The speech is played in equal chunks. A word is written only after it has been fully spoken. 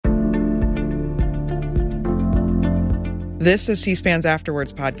This is C-SPAN's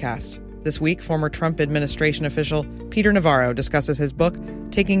Afterwards podcast. This week, former Trump administration official Peter Navarro discusses his book,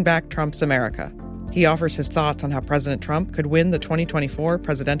 Taking Back Trump's America. He offers his thoughts on how President Trump could win the 2024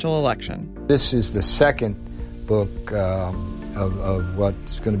 presidential election. This is the second book of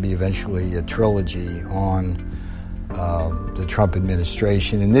what's going to be eventually a trilogy on the Trump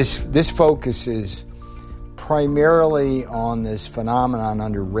administration. And this focuses primarily on this phenomenon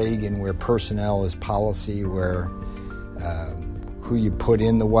under Reagan where personnel is policy, where who you put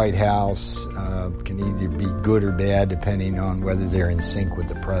in the White House can either be good or bad depending on whether they're in sync with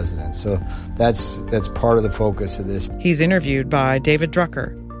the president. So that's part of the focus of this. He's interviewed by David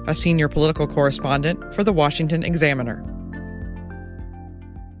Drucker, a senior political correspondent for the Washington Examiner.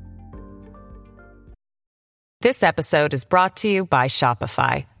 This episode is brought to you by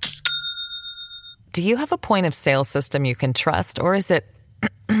Shopify. Do you have a point of sale system you can trust, or is it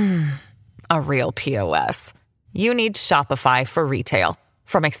a real POS? You need Shopify for retail.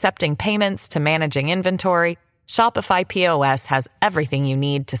 From accepting payments to managing inventory, Shopify POS has everything you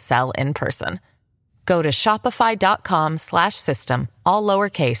need to sell in person. Go to shopify.com/system, all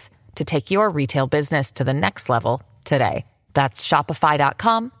lowercase, to take your retail business to the next level today. That's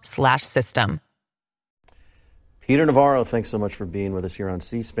shopify.com/system. Peter Navarro, thanks so much for being with us here on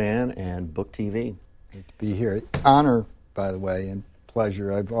C-SPAN and Book TV. Great to be here. Honor, by the way, and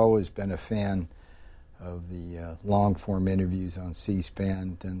pleasure. I've always been a fan of the long-form interviews on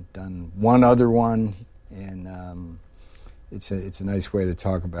C-SPAN, and done one other one, and it's a nice way to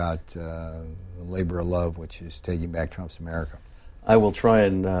talk about the labor of love, which is Taking Back Trump's America. I will try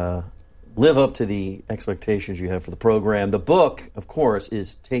and live up to the expectations you have for the program. The book, of course,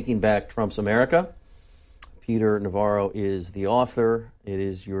 is Taking Back Trump's America. Peter Navarro is the author. It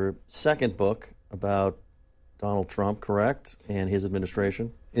is your second book about Donald Trump, correct, and his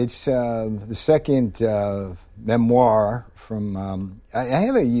administration? It's the second memoir from... I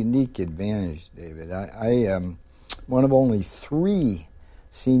have a unique advantage, David. I am one of only 3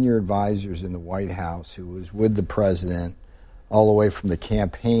 senior advisors in the White House who was with the president all the way from the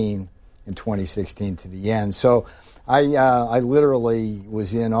campaign in 2016 to the end. So I literally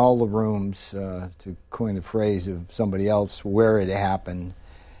was in all the rooms, to coin the phrase of somebody else, where it happened.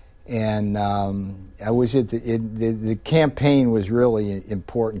 And I was at the campaign was really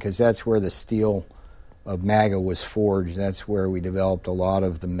important because that's where the steel of MAGA was forged. That's where we developed a lot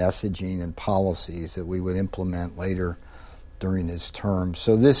of the messaging and policies that we would implement later during his term.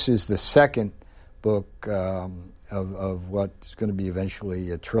 So this is the second book of what's going to be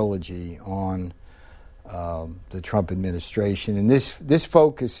eventually a trilogy on the Trump administration. And this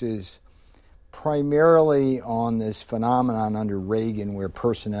focuses primarily on this phenomenon under Reagan where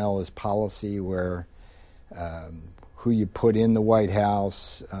personnel is policy, where who you put in the White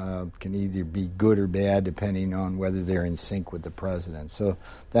House can either be good or bad depending on whether they're in sync with the president. So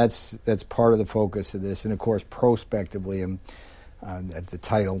that's part of the focus of this. And, of course, prospectively, at the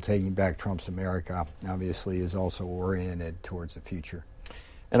title, Taking Back Trump's America, obviously is also oriented towards the future.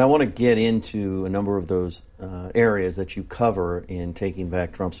 And I want to get into a number of those areas that you cover in Taking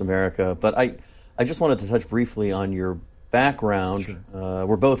Back Trump's America. But I just wanted to touch briefly on your background. Sure.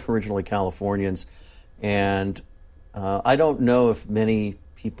 We're both originally Californians. And I don't know if many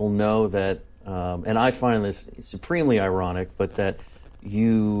people know that, and I find this supremely ironic, but that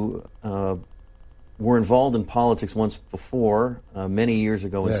you were involved in politics once before, many years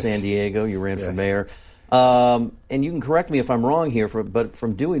ago in San Diego. You ran for mayor. And you can correct me if I'm wrong here, but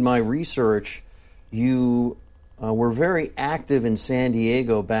from doing my research, you were very active in San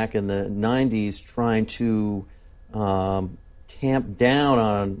Diego back in the 90s trying to tamp down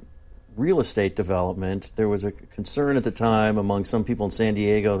on real estate development. There was a concern at the time among some people in San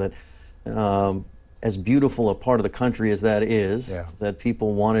Diego that as beautiful a part of the country as that is, that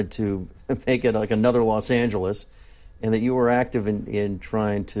people wanted to make it like another Los Angeles, and that you were active in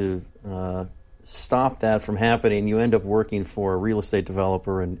trying to stop that from happening. You end up working for a real estate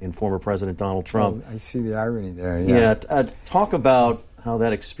developer and former President Donald Trump. I see the irony there. Talk about how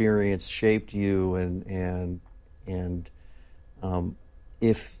that experience shaped you, and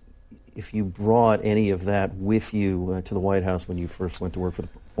if you brought any of that with you to the White House when you first went to work for the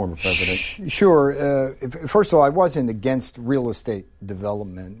former president. Sure. First of all, I wasn't against real estate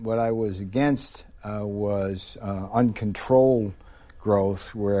development. What I was against was uncontrolled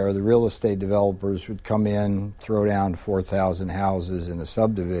growth, where the real estate developers would come in, throw down 4,000 houses in a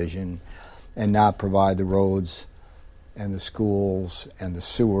subdivision, and not provide the roads and the schools and the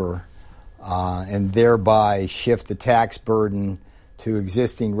sewer, and thereby shift the tax burden to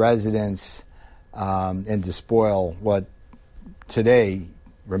existing residents and to spoil what today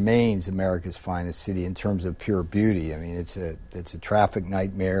remains America's finest city in terms of pure beauty. I mean, it's a traffic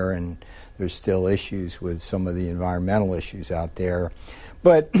nightmare, and there's still issues with some of the environmental issues out there.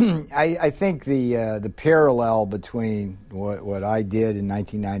 But I think the parallel between what I did in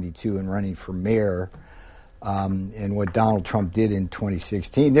 1992 and running for mayor and what Donald Trump did in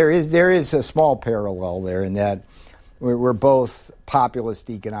 2016, there is a small parallel there in that we're both populist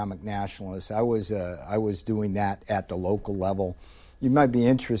economic nationalists. I was doing that at the local level. You might be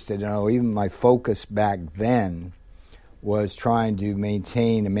interested to know, even my focus back then was trying to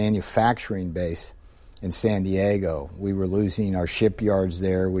maintain a manufacturing base in San Diego. We were losing our shipyards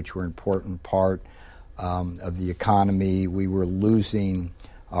there, which were an important part of the economy. We were losing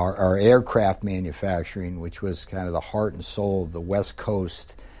our aircraft manufacturing, which was kind of the heart and soul of the West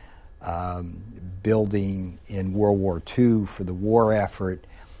Coast building in World War II for the war effort.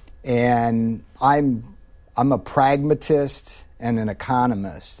 And I'm a pragmatist and an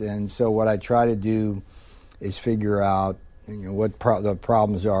economist, and so what I try to do is figure out what the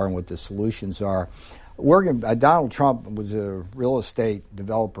problems are and what the solutions are. Donald Trump was a real estate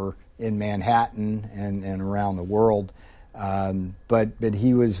developer in Manhattan and around the world, but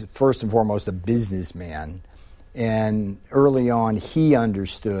he was first and foremost a businessman, and early on he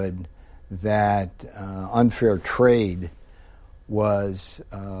understood that unfair trade was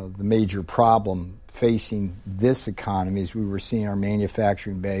the major problem facing this economy as we were seeing our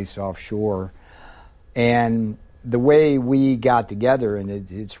manufacturing base offshore. And the way we got together, and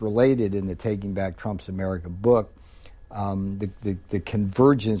it's related in the Taking Back Trump's America book, the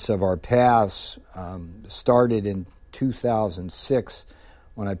convergence of our paths started in 2006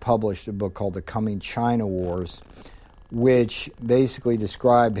 when I published a book called The Coming China Wars, which basically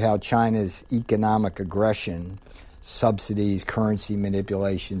described how China's economic aggression, subsidies, currency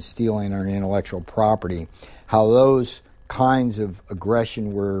manipulation, stealing our intellectual property, how those kinds of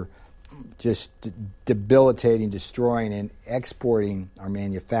aggression were just debilitating, destroying, and exporting our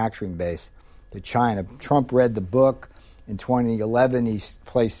manufacturing base to China. Trump read the book. In 2011, he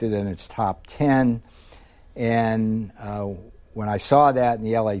placed it in its top 10. And when I saw that in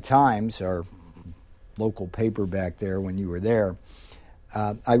the LA Times, our local paper back there when you were there,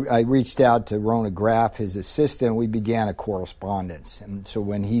 I reached out to Rona Graff, his assistant. We began a correspondence. And so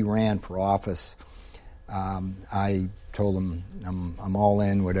when he ran for office, I told him, I'm all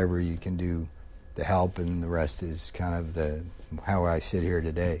in, whatever you can do to help, and the rest is kind of how I sit here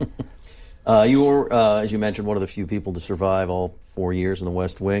today. You were, as you mentioned, one of the few people to survive all 4 years in the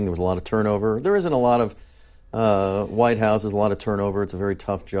West Wing. There was a lot of turnover. There isn't a lot of White Houses, a lot of turnover. It's a very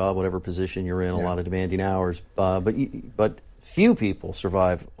tough job, whatever position you're in, a lot of demanding hours. But few people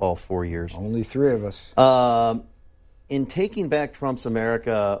survive all 4 years. Only three of us. In Taking Back Trump's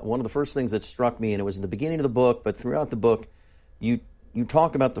America, one of the first things that struck me, and it was in the beginning of the book, but throughout the book, you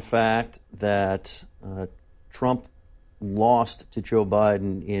talk about the fact that Trump lost to Joe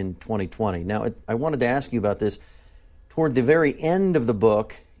Biden in 2020. Now, I wanted to ask you about this. Toward the very end of the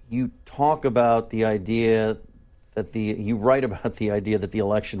book, you talk about the idea that you write about the idea that the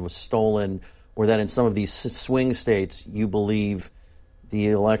election was stolen, or that in some of these swing states you believe the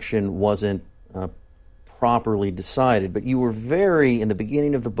election wasn't properly decided. But you were in the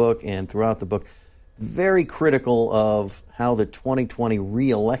beginning of the book and throughout the book, very critical of how the 2020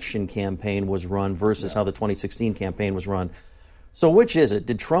 re-election campaign was run versus how the 2016 campaign was run. So which is it?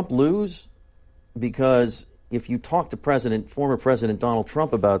 Did Trump lose? Because if you talk to former President Donald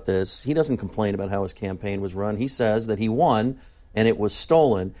Trump about this, he doesn't complain about how his campaign was run. He says that he won and it was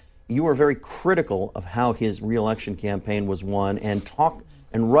stolen. You were very critical of how his re-election campaign was won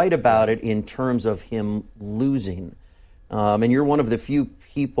and write about it in terms of him losing. And you're one of the few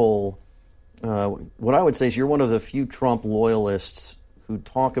people, what I would say is you're one of the few Trump loyalists who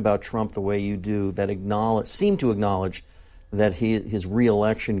talk about Trump the way you do, that seem to acknowledge that his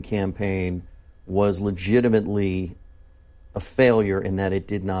re-election campaign was legitimately a failure and that it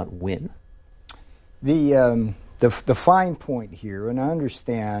did not win. The fine point here, and I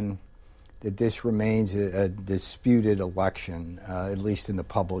understand that this remains a disputed election, at least in the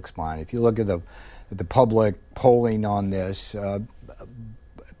public's mind. If you look at the public polling on this,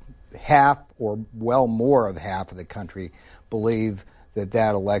 half or well more of half of the country believe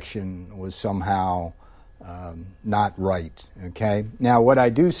that election was somehow not right. Okay. Now, what I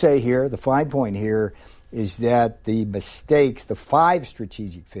do say here, the fine point here, is that the mistakes, the 5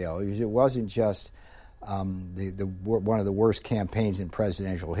 strategic failures, it wasn't just one of the worst campaigns in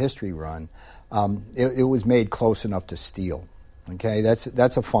presidential history run. It was made close enough to steal. Okay,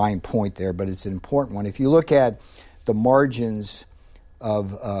 that's a fine point there, but it's an important one. If you look at the margins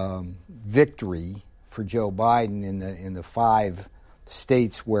of victory for Joe Biden in the 5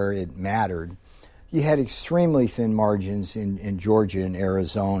 states where it mattered, you had extremely thin margins in Georgia and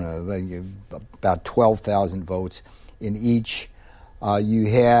Arizona, about 12,000 votes in each. You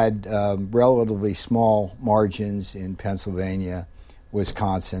had relatively small margins in Pennsylvania,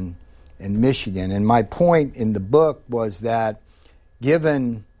 Wisconsin, and Michigan. And my point in the book was that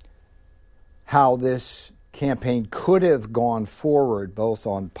given how this campaign could have gone forward, both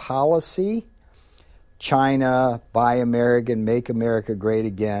on policy, China, Buy American, Make America Great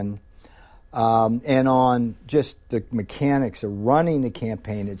Again, and on just the mechanics of running the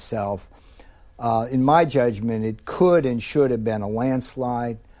campaign itself, in my judgment, it could and should have been a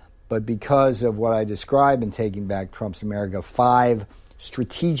landslide. But because of what I described in Taking Back Trump's America, 5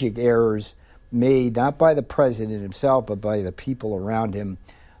 strategic errors made not by the president himself, but by the people around him,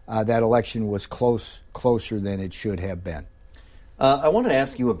 that election was closer than it should have been. I want to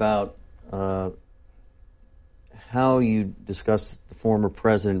ask you about how you discuss the former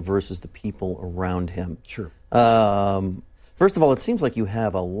president versus the people around him. Sure. First of all, it seems like you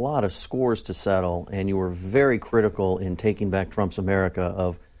have a lot of scores to settle, and you were very critical in Taking Back Trump's America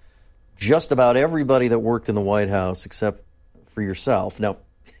of just about everybody that worked in the White House except for yourself. Now,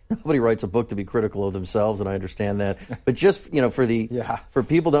 nobody writes a book to be critical of themselves, and I understand that. But just for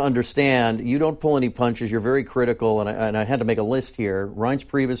people to understand, you don't pull any punches. You're very critical, and I had to make a list here. Reince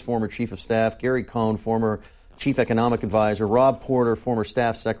Priebus, former chief of staff; Gary Cohn, former chief economic advisor; Rob Porter, former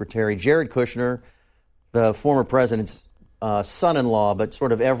staff secretary; Jared Kushner, the former president's son-in-law, but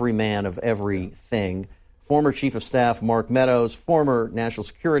sort of every man of everything; former chief of staff Mark Meadows; former national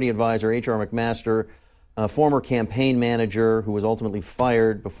security advisor H.R. McMaster; former campaign manager who was ultimately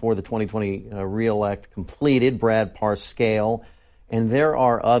fired before the 2020 re-elect completed, Brad Parscale, and there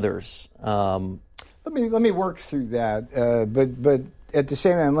are others. Let me work through that, but at the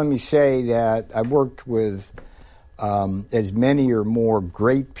same time, let me say that I worked with as many or more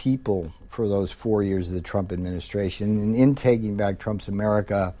great people for those 4 years of the Trump administration. And in Taking Back Trump's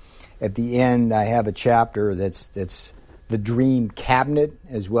America, at the end, I have a chapter that's the dream cabinet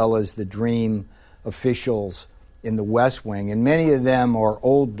as well as the dream officials in the West Wing, and many of them are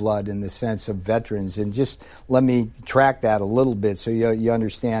old blood in the sense of veterans. And just let me track that a little bit so you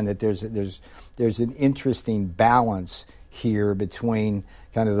understand that there's an interesting balance here between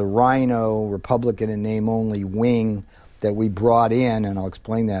kind of the rhino Republican and name only wing that we brought in, and I'll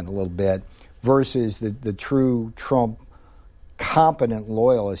explain that in a little bit, versus the true Trump competent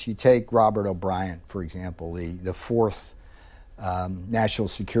loyalists. You take Robert O'Brien, for example, the fourth national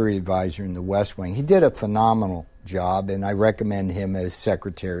security advisor in the West Wing. He did a phenomenal job, and I recommend him as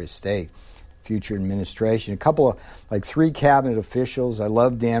Secretary of State, future administration. A couple of, 3 cabinet officials. I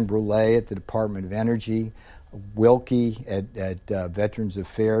love Dan Brule at the Department of Energy, Wilkie at Veterans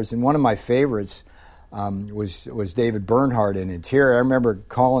Affairs, and one of my favorites was David Bernhardt in Interior. I remember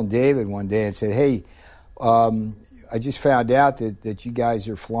calling David one day and said, "Hey, I just found out that you guys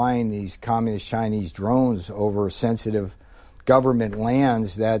are flying these communist Chinese drones over sensitive government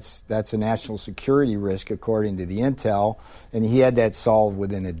lands. That's a national security risk according to the intel," and he had that solved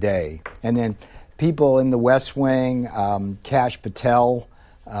within a day. And then people in the West Wing, Kash Patel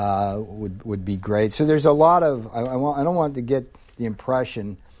would be great. So there's a lot of I don't want to get the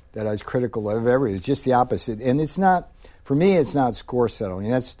impression that I was critical of everything. It's just the opposite, and it's not, for me, it's not score settling.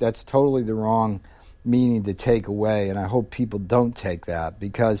 That's totally the wrong meaning to take away, and I hope people don't take that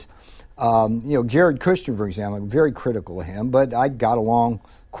because. Jared Kushner, for example, I'm very critical of him, but I got along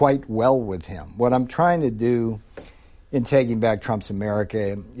quite well with him. What I'm trying to do in Taking Back Trump's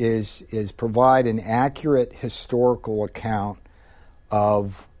America is provide an accurate historical account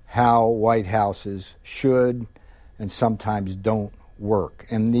of how White Houses should and sometimes don't work.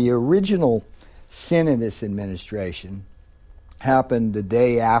 And the original sin in this administration happened the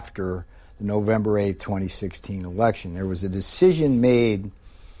day after the November 8th, 2016 election. There was a decision made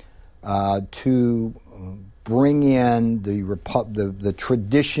to bring in the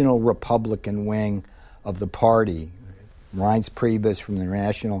traditional Republican wing of the party, Reince Priebus from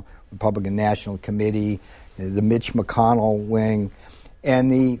the Republican National Committee, the Mitch McConnell wing,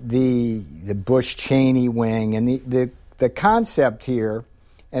 and the Bush Cheney wing, and the concept here,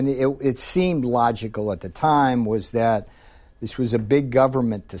 and it seemed logical at the time, was that this was a big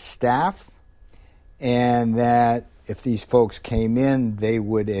government to staff, and that if these folks came in, they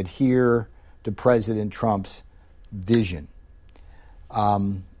would adhere to President Trump's vision.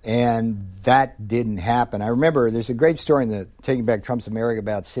 And that didn't happen. I remember there's a great story in the Taking Back Trump's America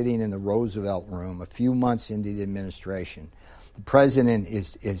about sitting in the Roosevelt room a few months into the administration. The president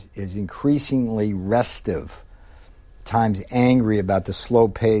is increasingly restive, times angry about the slow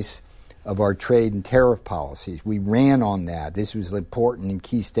pace of our trade and tariff policies. We ran on that. This was important in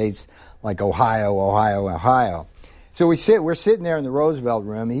key states like Ohio. So we're sitting there in the Roosevelt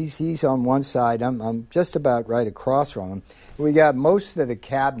room. He's on one side. I'm just about right across from him. We got most of the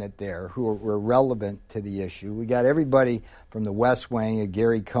cabinet there who were relevant to the issue. We got everybody from the West Wing,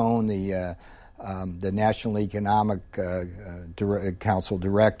 Gary Cohn, the National Economic Council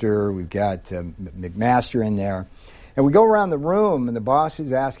director. We've got McMaster in there. And we go around the room, and the boss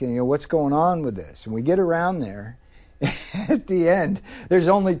is asking, what's going on with this? And we get around there. At the end, there's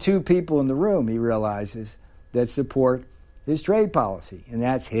only two people in the room, he realizes, that support his trade policy, and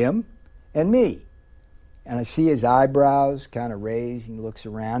that's him and me. And I see his eyebrows kind of raised. He looks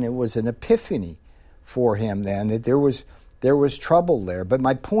around. It was an epiphany for him then that there was trouble there. But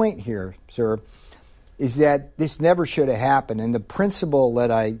my point here, sir, is that this never should have happened. And the principle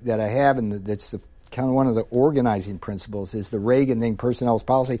that I have, and that's the kind of one of the organizing principles, is the Reagan thing, personnel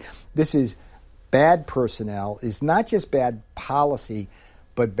policy. This is bad personnel is not just bad policy,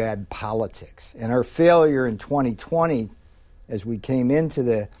 but bad politics. And our failure in 2020, as we came into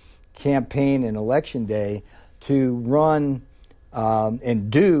the campaign and election day, to run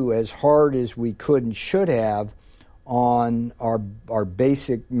and do as hard as we could and should have on our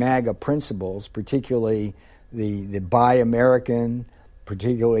basic MAGA principles, particularly the Buy American,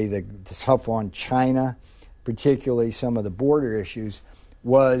 particularly the tough on China, particularly some of the border issues,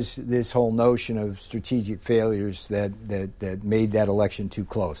 was this whole notion of strategic failures that made that election too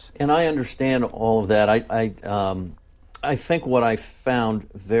close. And I understand all of that. I think what I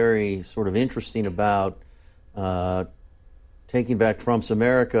found very sort of interesting about Taking Back Trump's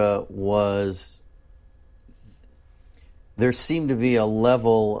America was there seemed to be a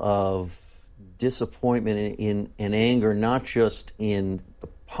level of disappointment and anger, not just in the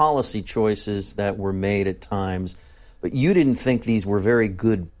policy choices that were made at times, but you didn't think these were very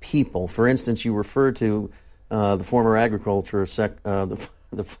good people. For instance, you referred to the former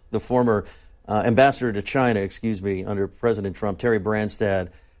the former ambassador to China, under President Trump, Terry Branstad,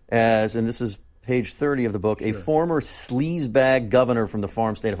 as, and this is page 30 of the book, a former sleazebag governor from the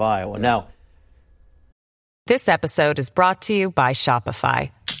farm state of Iowa. Yeah. Now, this episode is brought to you by Shopify.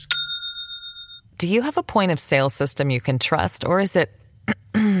 Do you have a point of sale system you can trust, or is it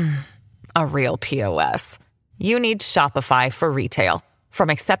a real POS? You need Shopify for retail. From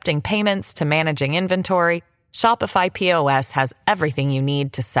accepting payments to managing inventory, Shopify POS has everything you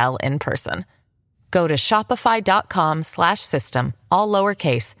need to sell in person. Go to shopify.com/system, all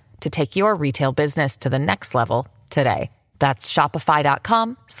lowercase, to take your retail business to the next level today. That's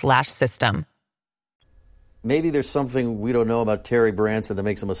shopify.com/system. Maybe there's something we don't know about Terry Branstad that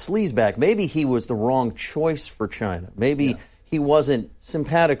makes him a sleazebag. Maybe he was the wrong choice for China. Maybe he wasn't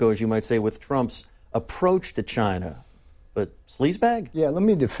simpatico, as you might say, with Trump's approach to China. But sleazebag? Yeah, let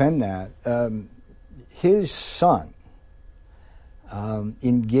me defend that. His son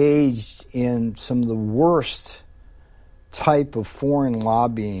engaged in some of the worst type of foreign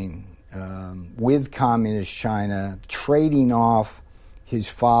lobbying with communist China, trading off his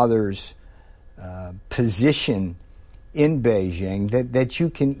father's position in Beijing that you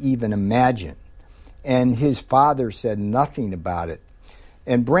can even imagine. And his father said nothing about it.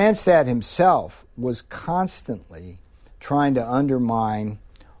 And Branstad himself was constantly trying to undermine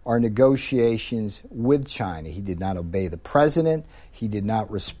our negotiations with China. He did not obey the president. He did not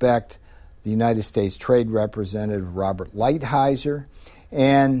respect the United States Trade Representative Robert Lighthizer.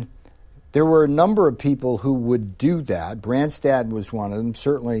 And there were a number of people who would do that. Branstad was one of them.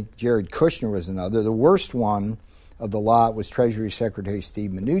 Certainly Jared Kushner was another. The worst one of the lot was Treasury Secretary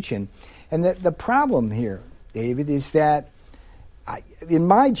Steve Mnuchin. And the problem here, David, is that in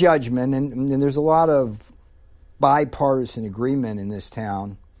my judgment, and there's a lot of bipartisan agreement in this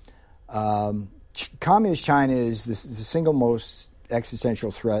town, communist China is the single most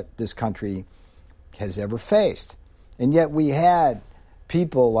existential threat this country has ever faced. And yet we had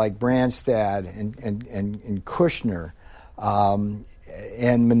people like Branstad and Kushner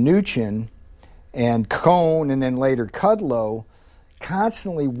and Mnuchin and Cohn and then later Kudlow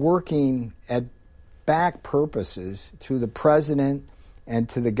constantly working at back purposes to the president and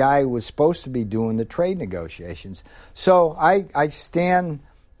to the guy who was supposed to be doing the trade negotiations. So I stand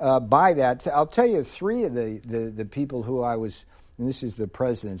by that. I'll tell you three of the people who I was, and this is the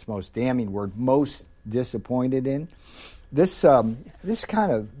president's most damning word, most disappointed in. This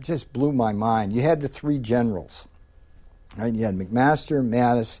kind of just blew my mind. You had the three generals. Right? You had McMaster,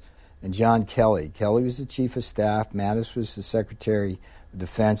 Mattis, and John Kelly. Kelly was the chief of staff. Mattis was the secretary of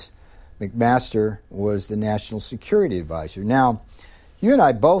defense. McMaster was the national security advisor. Now, you and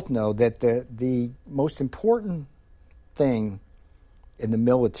I both know that the most important thing in the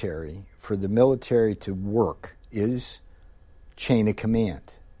military, for the military to work, is chain of command.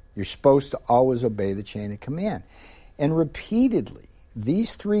 You're supposed to always obey the chain of command. And repeatedly,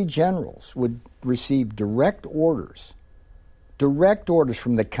 these three generals would receive direct orders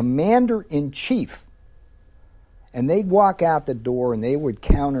from the commander-in-chief, and they'd walk out the door and they would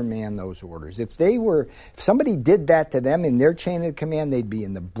countermand those orders. If somebody did that to them in their chain of command, they'd be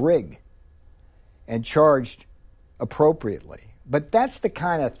in the brig and charged appropriately. But that's the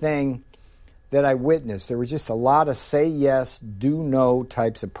kind of thing that I witnessed. There was just a lot of say yes, do no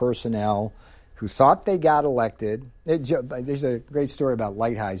types of personnel who thought they got elected. There's a great story about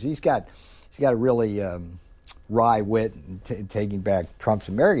Lighthizer. He's got a really wry wit in taking back Trump's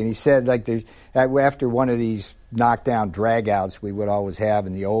America. And he said, like, after one of these knockdown dragouts we would always have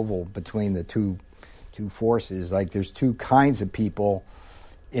in the Oval between the two forces, like, there's two kinds of people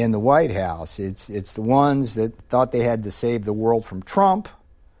in the White House. It's the ones that thought they had to save the world from Trump,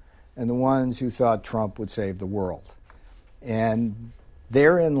 and the ones who thought Trump would save the world. And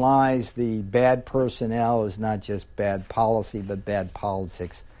therein lies the bad personnel is not just bad policy, but bad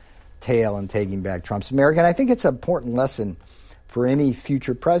politics tale in taking back Trump's America. And I think it's an important lesson for any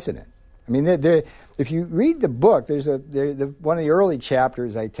future president. I mean, if you read the book, there's one of the early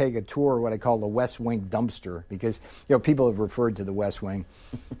chapters, I take a tour of what I call the West Wing dumpster, because people have referred to the West Wing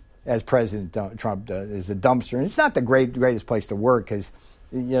as President Trump as a dumpster. And it's not the greatest place to work, because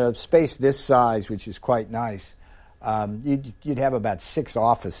space this size, which is quite nice, you'd have about 6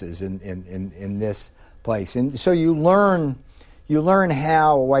 offices in this place. And so you learn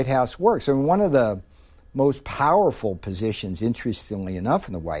how a White House works. And one of the most powerful positions, interestingly enough,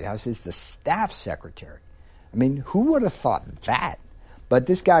 in the White House is the staff secretary. I mean, who would have thought that? But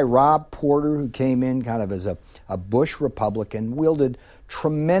this guy, Rob Porter, who came in kind of as a Bush Republican, wielded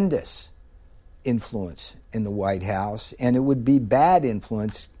tremendous influence in the White House, and it would be bad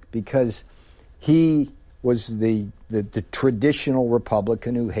influence because he was the traditional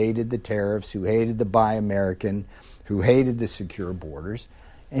Republican who hated the tariffs, who hated the Buy American, who hated the secure borders,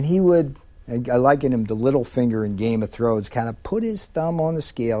 and he would, I liken him to Littlefinger in Game of Thrones, kind of put his thumb on the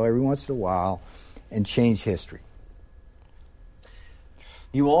scale every once in a while and change history.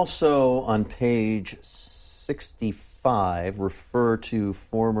 You also, on page 65, refer to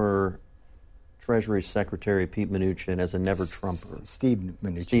former Treasury Secretary Pete Mnuchin as a never-Trumper. Steve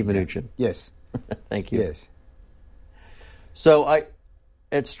Mnuchin. Steve Mnuchin. Yes. Thank you. Yes. So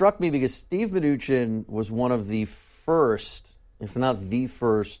it struck me because Steve Mnuchin was one of the first, if not the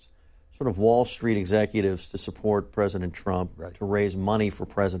first, sort of Wall Street executives to support President Trump, right, to raise money for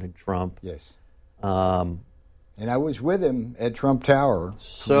President Trump. Yes. And I was with him at Trump Tower.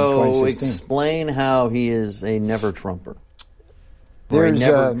 So explain how he is a never-Trumper.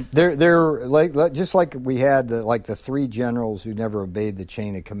 They're like just like we had the three generals who never obeyed the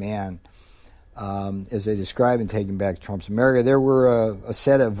chain of command, as they describe in Taking Back Trump's America. There were a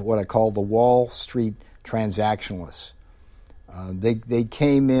set of what I call the Wall Street transactionalists. They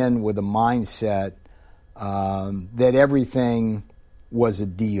came in with a mindset that everything was a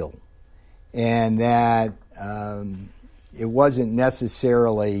deal, and that it wasn't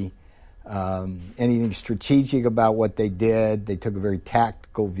necessarily anything strategic about what they did. They took a very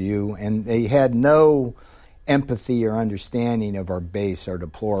tactical view, and they had no empathy or understanding of our base, our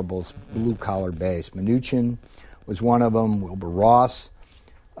deplorables, blue-collar base. Mnuchin was one of them. Wilbur Ross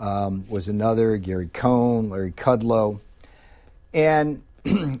was another. Gary Cohn, Larry Kudlow. And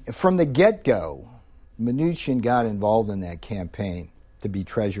from the get-go, Mnuchin got involved in that campaign to be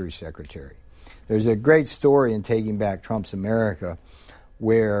Treasury Secretary. There's a great story in Taking Back Trump's America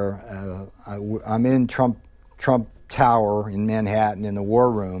where I'm in Trump Tower in Manhattan in the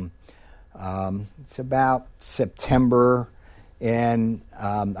War Room. It's about September, and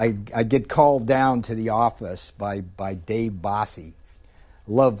I get called down to the office by Dave Bossie.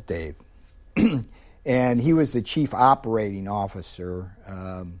 Love Dave. And he was the chief operating officer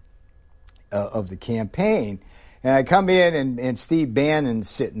of the campaign. And I come in, and Steve Bannon's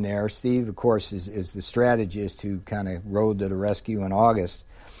sitting there. Steve, of course, is the strategist who kind of rode to the rescue in August.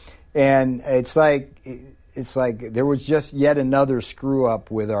 And it's like there was just yet another screw up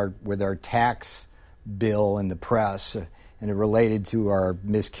with our tax bill in the press, and it related to our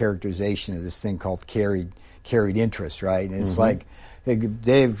mischaracterization of this thing called carried interest, right? And it's like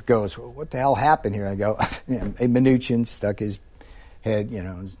Dave goes, well, "What the hell happened here?" I go, Mnuchin stuck his head,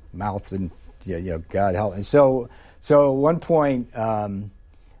 his mouth, and God help. And so at one point,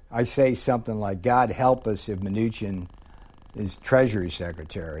 I say something like, "God help us if Mnuchin is Treasury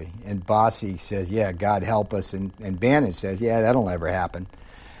Secretary," and Bossie says, "Yeah, God help us," and Bannon says, "Yeah, that'll never happen."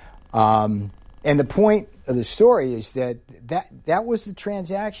 And the point of the story is that was the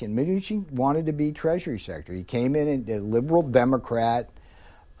transaction. Mnuchin wanted to be Treasury Secretary. He came in a liberal Democrat,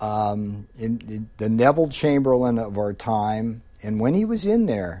 in the Neville Chamberlain of our time. And when he was in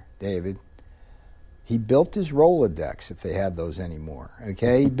there, David, he built his Rolodex, if they have those anymore.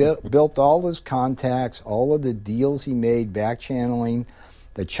 Okay, he built all his contacts, all of the deals he made, back-channeling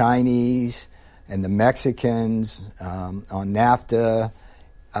the Chinese and the Mexicans on NAFTA.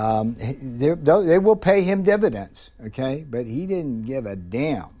 They will pay him dividends, okay? But he didn't give a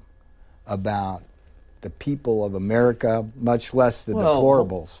damn about the people of America, much less the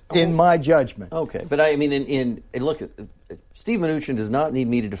deplorables, in my judgment. Okay, but I mean, look, Steve Mnuchin does not need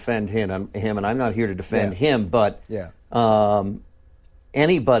me to defend him, and I'm not here to defend him, but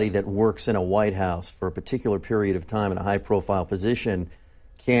anybody that works in a White House for a particular period of time in a high-profile position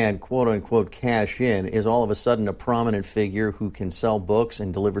can, quote-unquote, cash in, is all of a sudden a prominent figure who can sell books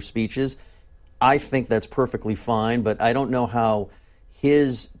and deliver speeches. I think that's perfectly fine, but I don't know how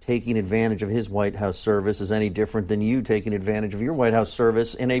his taking advantage of his White House service is any different than you taking advantage of your White House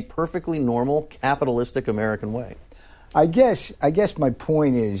service in a perfectly normal, capitalistic American way. I guess my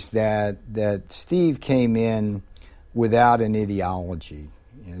point is that Steve came in without an ideology.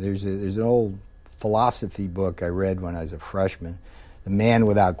 You know, there's an old philosophy book I read when I was a freshman. The man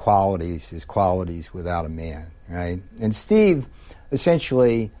without qualities is qualities without a man, right? And Steve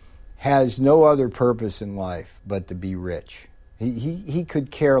essentially has no other purpose in life but to be rich. He could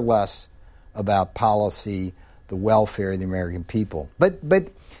care less about policy, the welfare of the American people. But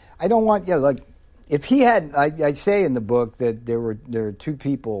I don't want, like, if he had, I say in the book that there are two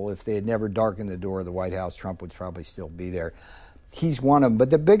people, if they had never darkened the door of the White House, Trump would probably still be there. He's one of them.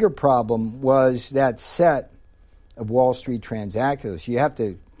 But the bigger problem was that set of Wall Street transactors. You have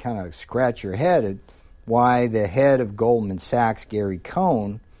to kind of scratch your head at why the head of Goldman Sachs, Gary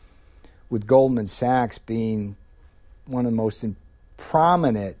Cohn, with Goldman Sachs being one of the most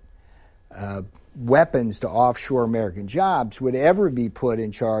prominent weapons to offshore American jobs, would ever be put in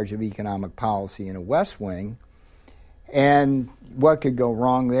charge of economic policy in a West Wing. And what could go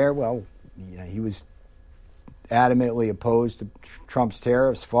wrong there? Well, he was adamantly opposed to Trump's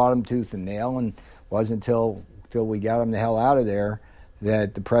tariffs, fought him tooth and nail, and it wasn't until we got him the hell out of there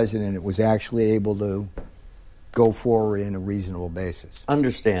that the president was actually able to go forward in a reasonable basis.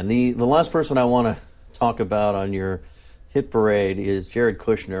 Understand. The last person I want to talk about on your hit parade is Jared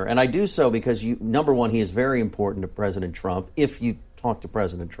Kushner, and I do so because, number one, he is very important to President Trump, if you talk to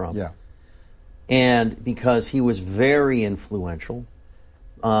President Trump. Yeah. And because he was very influential.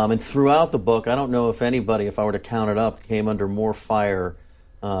 And throughout the book, I don't know if anybody, if I were to count it up, came under more fire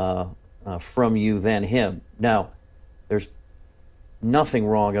from you than him. Now, there's nothing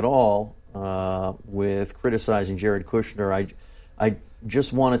wrong at all with criticizing Jared Kushner. I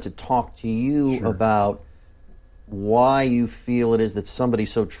just wanted to talk to you about why you feel it is that somebody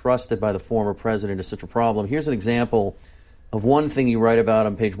so trusted by the former president is such a problem. Here's an example of one thing you write about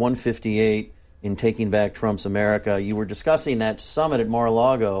on page 158 in Taking Back Trump's America. You were discussing that summit at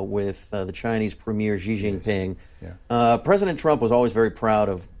Mar-a-Lago with the Chinese Premier Xi Jinping. Yes. Yeah. President Trump was always very proud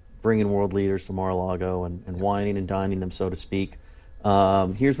of bringing world leaders to Mar-a-Lago and wining and dining them, so to speak.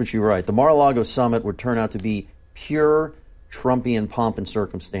 Here's what you write. The Mar-a-Lago summit would turn out to be pure Trumpian pomp and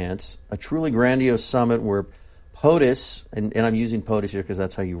circumstance, a truly grandiose summit where POTUS, and I'm using POTUS here because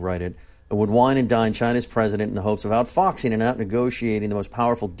that's how you write it, would wine and dine China's president in the hopes of outfoxing and out-negotiating the most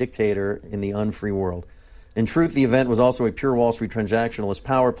powerful dictator in the unfree world. In truth, the event was also a pure Wall Street transactionalist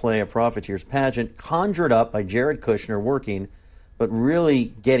power play, a profiteer's pageant, conjured up by Jared Kushner working, but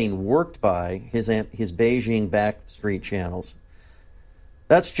really getting worked by his Beijing backstreet channels.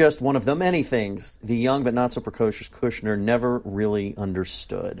 That's just one of the many things the young but not so precocious Kushner never really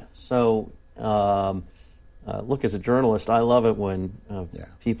understood. So, look, as a journalist, I love it when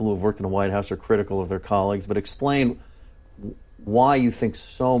people who have worked in the White House are critical of their colleagues, but explain why you think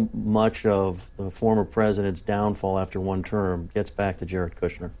so much of the former president's downfall after one term gets back to Jared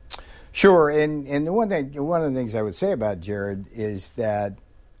Kushner. Sure, and one of the things I would say about Jared is that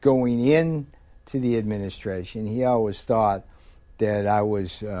going into the administration, he always thought that I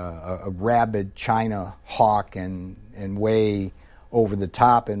was a rabid China hawk and way over the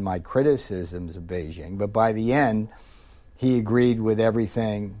top in my criticisms of Beijing. But by the end, he agreed with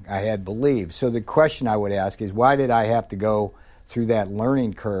everything I had believed. So the question I would ask is, why did I have to go through that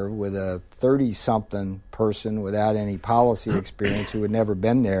learning curve with a 30-something person without any policy experience who had never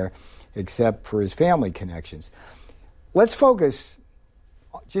been there except for his family connections? Let's focus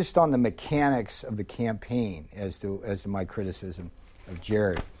just on the mechanics of the campaign as to my criticism of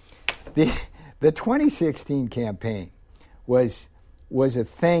Jared. The 2016 campaign was was a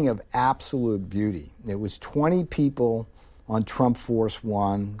thing of absolute beauty. It was 20 people on Trump Force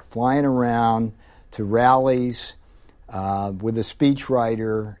One flying around to rallies with a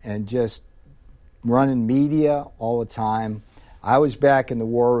speechwriter and just running media all the time. I was back in the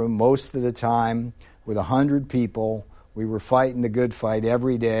war room most of the time with 100 people. We were fighting the good fight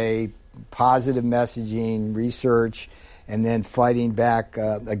every day, positive messaging, research, and then fighting back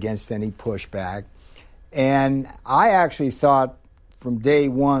against any pushback. And I actually thought from day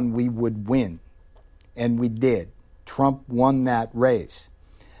one we would win, and we did. Trump won that race.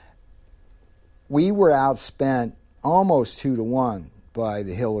 We were outspent almost 2-1 by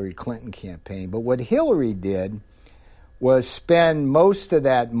the Hillary Clinton campaign. But what Hillary did was spend most of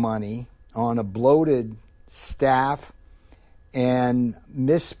that money on a bloated staff and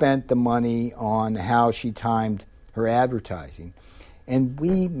misspent the money on how she timed her advertising. And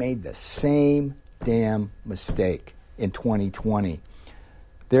we made the same damn mistake in 2020.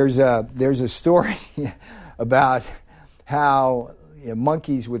 There's a story about how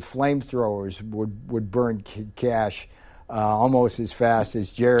monkeys with flamethrowers would burn cash almost as fast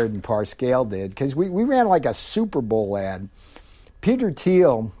as Jared and Parscale did, because we ran like a Super Bowl ad. Peter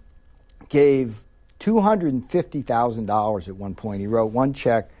Thiel gave $250,000 at one point. He wrote one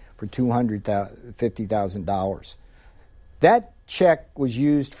check for $250,000. That check was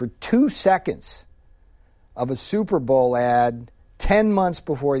used for 2 seconds of a Super Bowl ad 10 months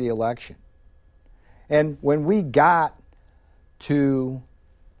before the election. And when we got to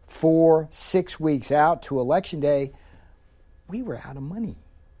 4-6 weeks out to Election Day, we were out of money.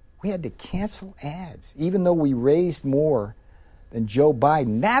 We had to cancel ads, even though we raised more than Joe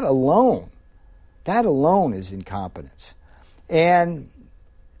Biden. That alone is incompetence. And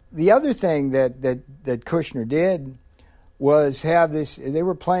the other thing that Kushner did was have this, they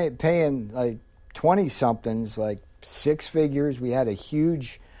were paying like 20-somethings, like 6 figures. We had a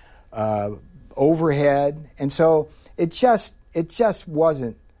huge overhead. And so it just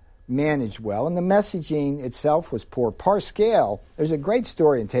wasn't managed well. And the messaging itself was poor. Parscale, there's a great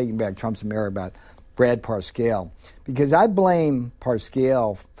story in Taking Back Trump's America about Brad Parscale, because I blame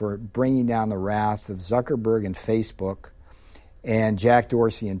Parscale for bringing down the wrath of Zuckerberg and Facebook and Jack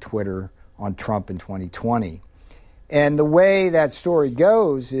Dorsey and Twitter on Trump in 2020. And the way that story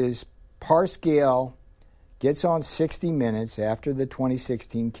goes is Parscale gets on 60 Minutes after the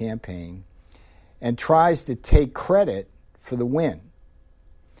 2016 campaign and tries to take credit for the win,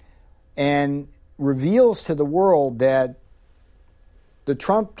 and reveals to the world that the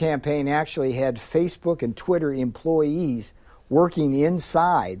Trump campaign actually had Facebook and Twitter employees working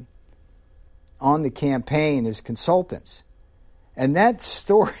inside on the campaign as consultants. And that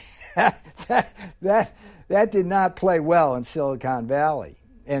story, that did not play well in Silicon Valley.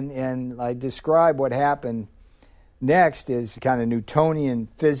 And I describe what happened next as kind of Newtonian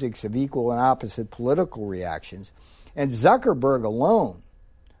physics of equal and opposite political reactions. And Zuckerberg alone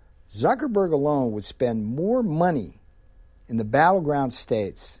would spend more money in the battleground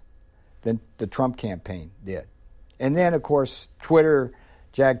states than the Trump campaign did. And then, of course, Twitter,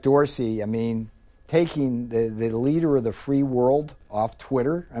 Jack Dorsey, taking the leader of the free world off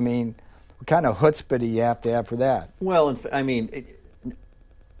Twitter. What kind of chutzpah do you have to have for that? Well,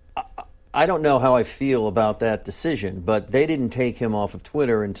 I don't know how I feel about that decision, but they didn't take him off of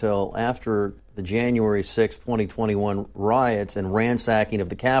Twitter until after the January 6th, 2021 riots and ransacking of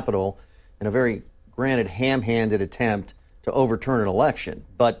the Capitol in a very, granted, ham-handed attempt to overturn an election.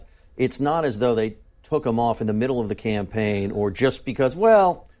 But it's not as though they took him off in the middle of the campaign or just because,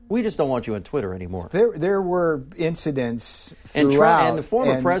 well, we just don't want you on Twitter anymore. There were incidents throughout. And the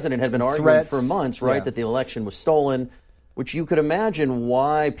former president had been arguing for months, right, that the election was stolen, which you could imagine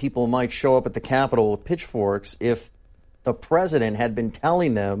why people might show up at the Capitol with pitchforks if the president had been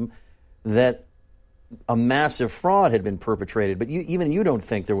telling them that a massive fraud had been perpetrated. But even you don't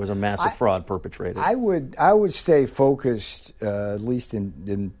think there was a massive fraud perpetrated. I would stay focused, at least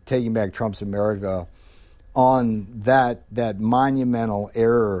in Taking Back Trump's America, on that monumental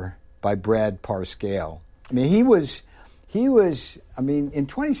error by Brad Parscale. He was in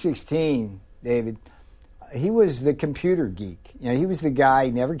 2016, David, he was the computer geek. He was the guy,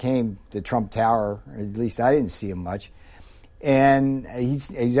 he never came to Trump Tower, or at least I didn't see him much. And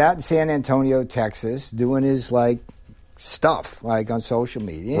he's out in San Antonio, Texas, doing his stuff on social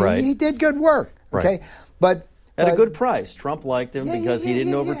media. Right. He did good work. Okay, right. But at a good price. Trump liked him because he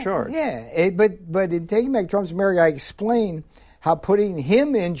didn't overcharge. But in Taking Back Trump's America, I explained how putting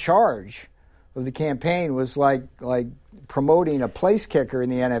him in charge of the campaign was like promoting a place kicker in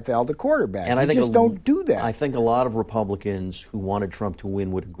the NFL to quarterback. And I think don't do that. I think a lot of Republicans who wanted Trump to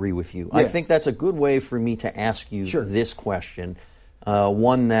win would agree with you. Yeah. I think that's a good way for me to ask you this question,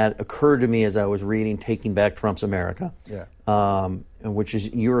 one that occurred to me as I was reading Taking Back Trump's America, which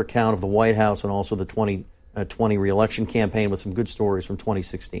is your account of the White House and also the 2020 re-election campaign with some good stories from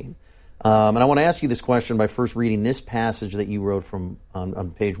 2016. And I want to ask you this question by first reading this passage that you wrote from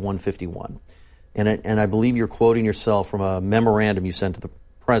on page 151. And I believe you're quoting yourself from a memorandum you sent to the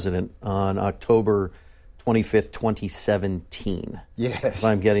president on October 25th, 2017. Yes. If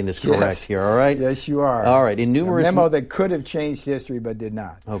I'm getting this correct here, all right? Yes, you are. All right. In numerous a memo that could have changed history but did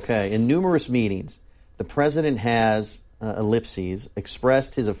not. Okay. In numerous meetings, the president has, ellipses,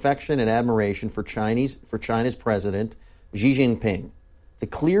 expressed his affection and admiration for China's president, Xi Jinping. The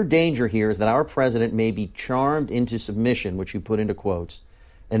clear danger here is that our president may be charmed into submission, which you put into quotes,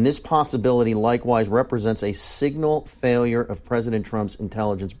 and this possibility likewise represents a signal failure of President Trump's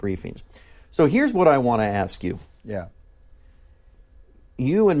intelligence briefings. So here's what I want to ask you. Yeah.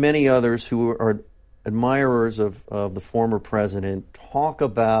 You and many others who are admirers of the former president talk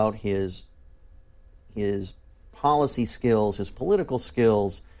about his policy skills, his political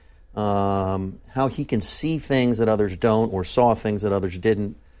skills, how he can see things that others don't or saw things that others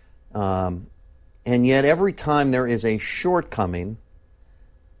didn't. And yet every time there is a shortcoming,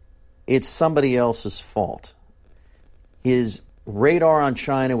 it's somebody else's fault. His radar on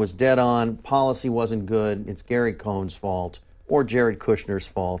China was dead on, policy wasn't good, it's Gary Cohn's fault or Jared Kushner's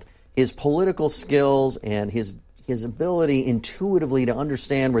fault. His political skills and his ability intuitively to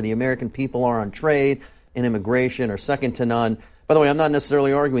understand where the American people are on trade and immigration are second to none. By the way, I'm not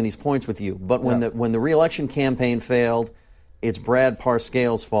necessarily arguing these points with you, but when the re-election campaign failed, it's Brad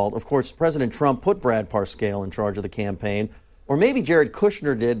Parscale's fault. Of course, President Trump put Brad Parscale in charge of the campaign, or maybe Jared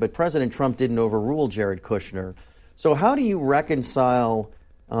Kushner did, but President Trump didn't overrule Jared Kushner. So how do you reconcile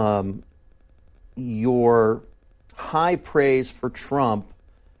your high praise for Trump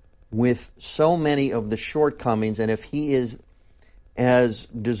with so many of the shortcomings, and if he is as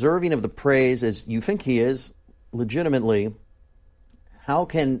deserving of the praise as you think he is, legitimately, how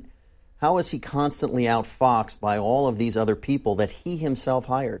is he constantly outfoxed by all of these other people that he himself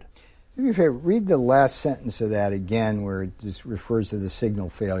hired? Do me a favor, read the last sentence of that again where it just refers to the signal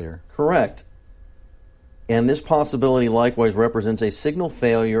failure. Correct. And this possibility likewise represents a signal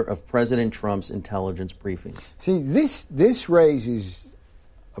failure of President Trump's intelligence briefing. See, this raises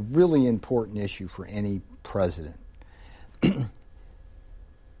a really important issue for any president.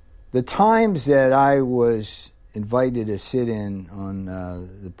 The times that I was invited to sit in on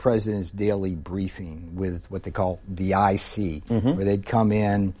the president's daily briefing with what they call the IC, where they'd come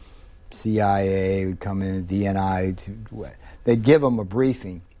in, CIA would come in, DNI, they'd give them a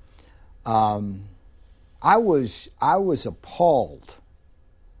briefing. I was appalled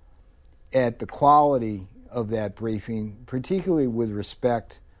at the quality of that briefing, particularly with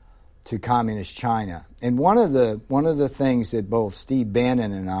respect to communist China. And one of the things that both Steve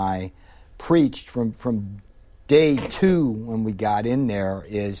Bannon and I preached from day two when we got in there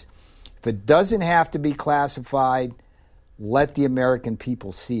is, if it doesn't have to be classified, let the American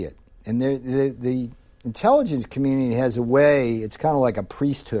people see it. And the intelligence community has a way, it's kind of like a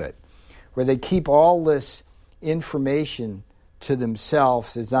priesthood, where they keep all this information to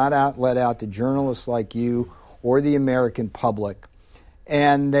themselves. It's not let out to journalists like you or the American public.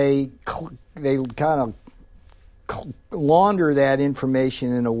 And they kind of launder that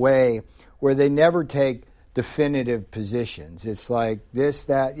information in a way where they never take definitive positions. It's like this,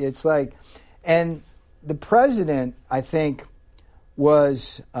 that, it's like, and the president, I think,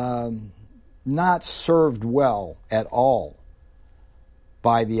 was not served well at all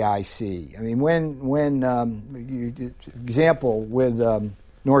by the IC. I mean, example with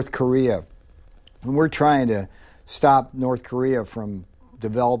North Korea, when we're trying to stop North Korea from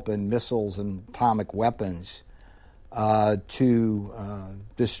developing missiles and atomic weapons to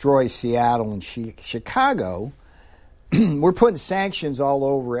destroy Seattle and Chicago, we're putting sanctions all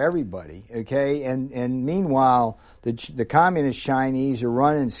over everybody, okay? And meanwhile, the communist Chinese are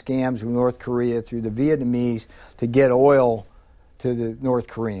running scams with North Korea through the Vietnamese to get oil to the North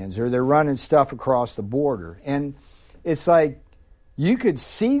Koreans, or they're running stuff across the border. And it's like, you could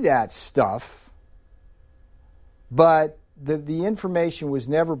see that stuff, but the information was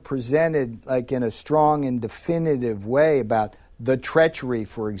never presented like in a strong and definitive way about the treachery,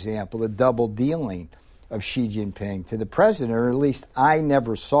 for example, the double dealing of Xi Jinping to the president, or at least I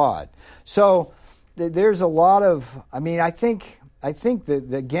never saw it. So there's a lot of, I think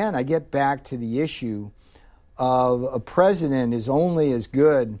that, again, I get back to the issue of a president is only as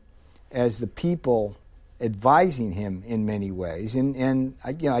good as the people advising him in many ways. And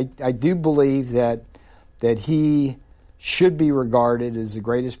I do believe that he should be regarded as the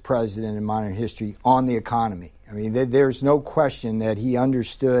greatest president in modern history on the economy. I mean, there's no question that he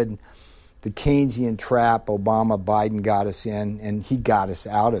understood the Keynesian trap Obama-Biden got us in, and he got us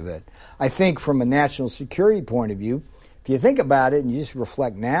out of it. I think from a national security point of view, if you think about it and you just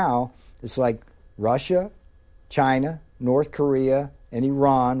reflect now, it's like Russia, China, North Korea, and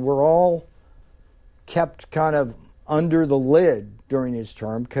Iran were all kept kind of under the lid during his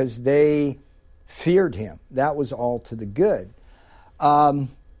term because they feared him. That was all to the good.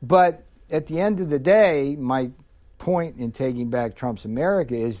 But at the end of the day, my point in taking back Trump's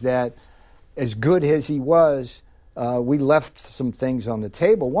America is that as good as he was, we left some things on the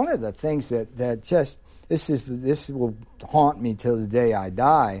table. One of the things that just, this will haunt me till the day I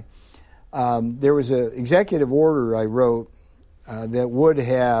die. There was an executive order I wrote that would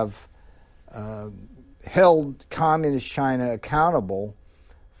have held Communist China accountable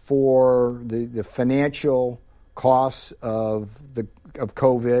for the financial costs of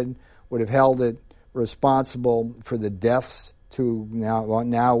COVID, would have held it responsible for the deaths to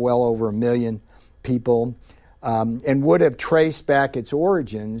now well over 1 million people, and would have traced back its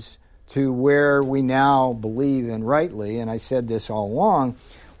origins to where we now believe, and rightly, and I said this all along,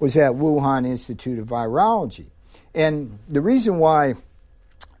 was at Wuhan Institute of Virology. And the reason why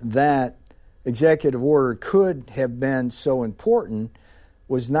that executive order could have been so important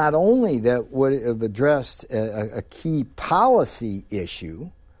was not only that would have addressed a key policy issue,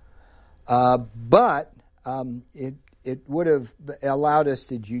 but it would have allowed us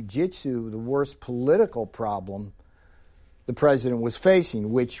to jujitsu the worst political problem the president was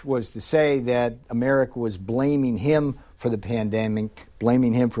facing, which was to say that America was blaming him for the pandemic,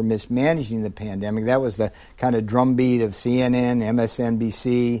 blaming him for mismanaging the pandemic. That was the kind of drumbeat of CNN,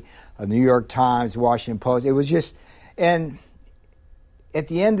 MSNBC, the New York Times, Washington Post. It was just, and at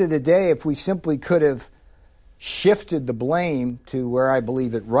the end of the day, if we simply could have shifted the blame to where I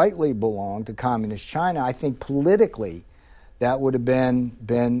believe it rightly belonged, to Communist China, I think politically that would have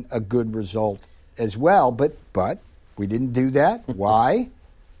been a good result as well. But we didn't do that. Why?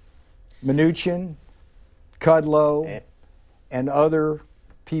 Mnuchin, Kudlow, and other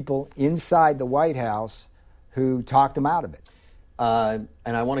people inside the White House who talked him out of it. And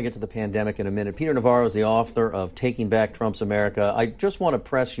I want to get to the pandemic in a minute. Peter Navarro is the author of Taking Back Trump's America. I just want to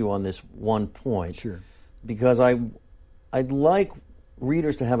press you on this one point. Sure. Because I'd like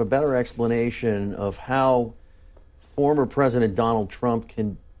readers to have a better explanation of how former President Donald Trump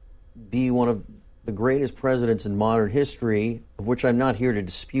can be one of the greatest presidents in modern history, of which I'm not here to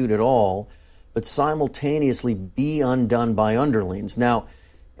dispute at all, but simultaneously be undone by underlings. Now,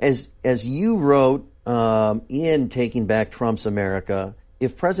 as you wrote in Taking Back Trump's America,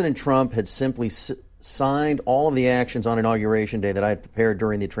 if President Trump had simply signed all of the actions on Inauguration Day that I had prepared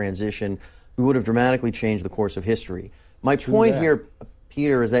during the transition, we would have dramatically changed the course of history. My point here,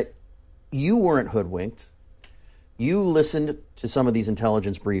 Peter, is that you weren't hoodwinked. You listened to some of these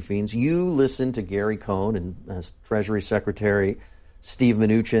intelligence briefings. You listened to Gary Cohn and Treasury Secretary Steve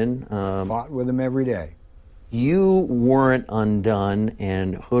Mnuchin. Fought with him every day. You weren't undone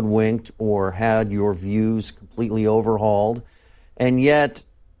and hoodwinked or had your views completely overhauled. And yet,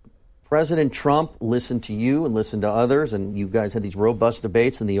 President Trump listened to you and listened to others, and you guys had these robust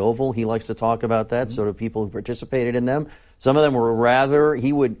debates in the Oval. He likes to talk about that, so do people who participated in them. Some of them were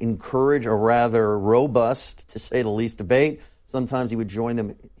he would encourage a rather robust, to say the least, debate. Sometimes he would join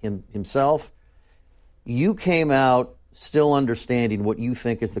them himself. You came out still understanding what you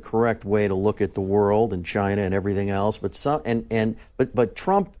think is the correct way to look at the world and China and everything else, but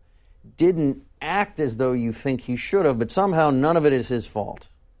Trump didn't act as though you think he should have, but somehow none of it is his fault.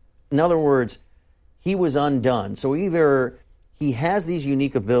 In other words, he was undone. So either he has these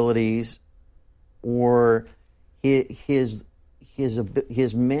unique abilities, or his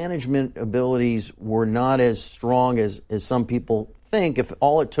management abilities were not as strong as some people think. If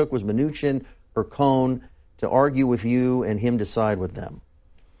all it took was Mnuchin or Cohn to argue with you and him decide with them.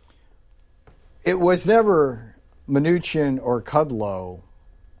 It was never Mnuchin or Kudlow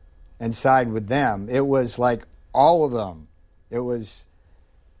and side with them. It was like all of them. It was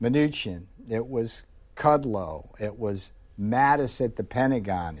Mnuchin, it was Kudlow, it was Mattis at the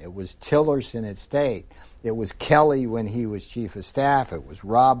Pentagon, it was Tillerson at State, it was Kelly when he was chief of staff, it was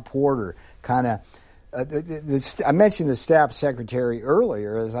Rob Porter, kind of. I mentioned the staff secretary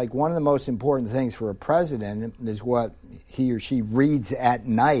earlier. It's like one of the most important things for a president is what he or she reads at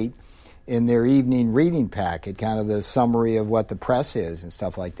night in their evening reading packet, kind of the summary of what the press is and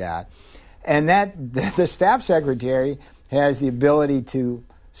stuff like that. And that the staff secretary has the ability to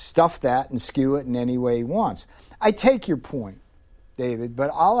stuff that and skew it in any way he wants. I take your point, David, but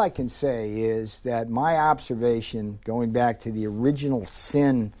all I can say is that my observation, going back to the original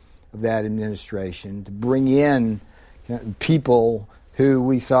sin of that administration, to bring in people who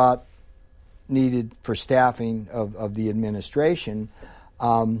we thought needed for staffing of the administration,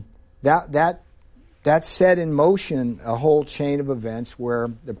 that set in motion a whole chain of events where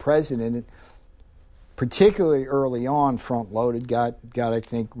the president, particularly early on, front-loaded, got I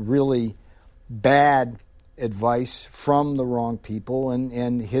think really bad advice from the wrong people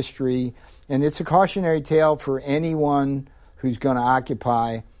and history. And it's a cautionary tale for anyone who's going to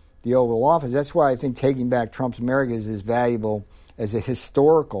occupy the Oval Office. That's why I think Taking Back Trump's America is as valuable as a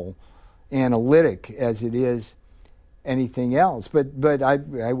historical analytic as it is anything else. But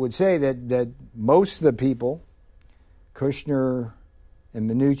I would say that most of the people, Kushner and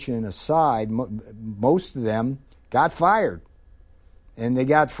Mnuchin aside, most of them got fired. And they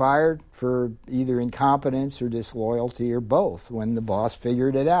got fired for either incompetence or disloyalty or both when the boss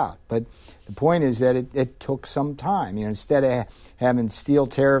figured it out. But the point is that it took some time. Instead of having steel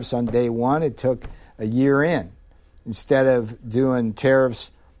tariffs on day one, it took a year in. Instead of doing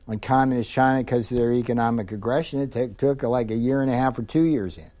tariffs on communist China because of their economic aggression, it took like a year and a half or 2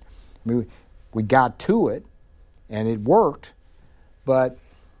 years in. I mean, we got to it, and it worked. But,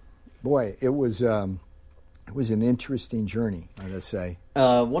 boy, it was an interesting journey, I gotta say.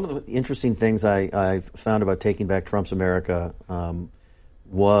 One of the interesting things I found about Taking Back Trump's America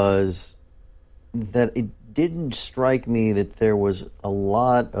was that it didn't strike me that there was a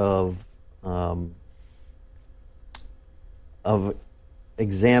lot of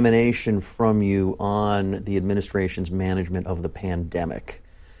examination from you on the administration's management of the pandemic.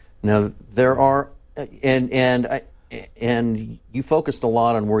 Now, there are, and you focused a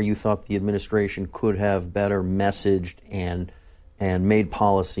lot on where you thought the administration could have better messaged and made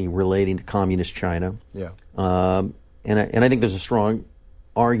policy relating to communist China. Yeah. And I think there's a strong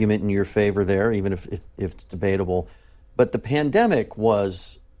argument in your favor there, even if it's debatable. But the pandemic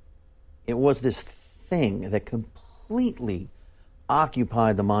was this thing that completely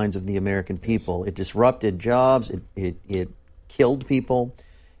occupied the minds of the American people. It disrupted jobs. It killed people.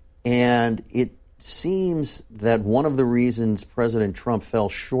 And it seems that one of the reasons President Trump fell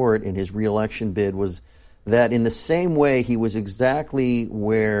short in his reelection bid was that in the same way he was exactly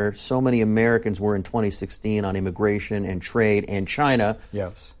where so many Americans were in 2016 on immigration and trade and China,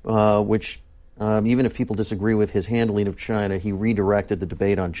 yes, which even if people disagree with his handling of China, he redirected the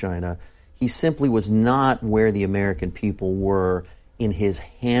debate on China. He simply was not where the American people were in his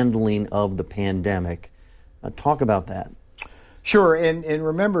handling of the pandemic. Talk about that. Sure, and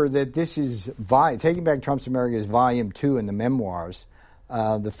remember that this is Taking Back Trump's America is Volume 2 in the memoirs.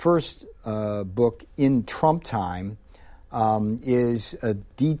 The first book, In Trump Time, is a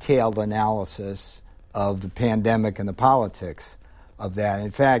detailed analysis of the pandemic and the politics of that.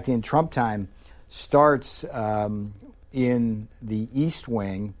 In fact, In Trump Time starts in the East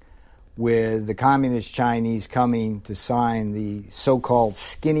Wing with the Communist Chinese coming to sign the so-called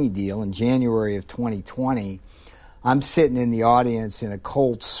skinny deal in January of 2020. I'm sitting in the audience in a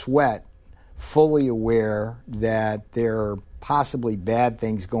cold sweat, fully aware that there are possibly bad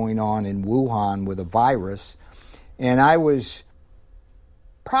things going on in Wuhan with a virus. And I was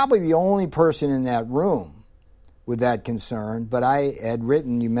probably the only person in that room with that concern. But I had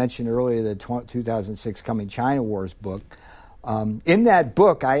written, you mentioned earlier, the 2006 Coming China Wars book. In that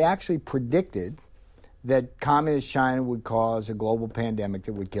book, I actually predicted that communist China would cause a global pandemic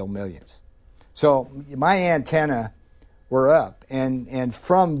that would kill millions. So my antenna were up. And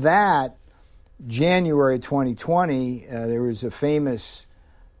from that, January 2020, there was a famous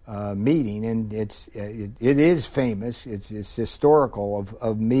meeting, and it is famous, it's historical,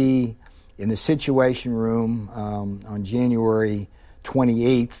 of me in the Situation Room on January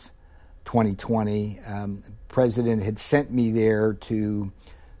 28th, 2020. The President had sent me there to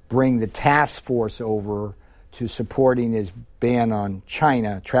bring the task force over to supporting his ban on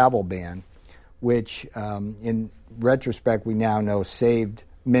China, travel ban, which in retrospect we now know saved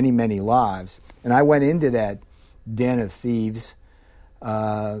many, many lives. And I went into that den of thieves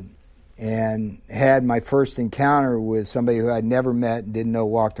and had my first encounter with somebody who I'd never met and didn't know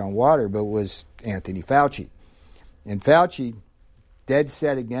walked on water, but was Anthony Fauci. And Fauci, dead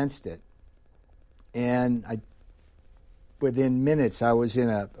set against it. And within minutes, I was in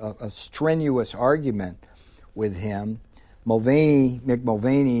a strenuous argument with him. Mick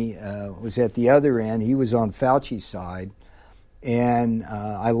Mulvaney was at the other end. He was on Fauci's side. And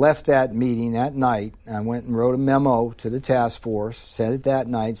I left that meeting that night. I went and wrote a memo to the task force, sent it that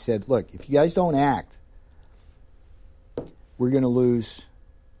night, said, look, if you guys don't act, we're going to lose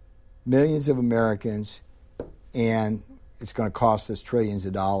millions of Americans, and it's going to cost us trillions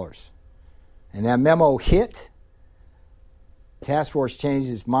of dollars. And that memo hit, Task force changed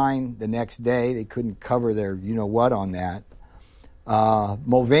its mind the next day. They couldn't cover their you-know-what on that.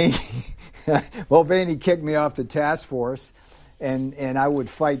 Mulvaney kicked me off the task force, and I would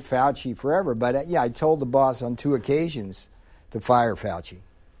fight Fauci forever. But, I told the boss on 2 occasions to fire Fauci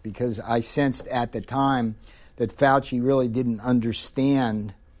because I sensed at the time that Fauci really didn't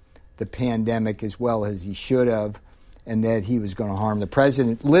understand the pandemic as well as he should have, and that he was going to harm the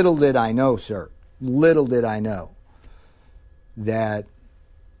president. Little did I know, sir, that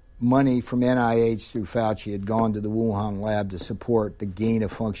money from NIH through Fauci had gone to the Wuhan lab to support the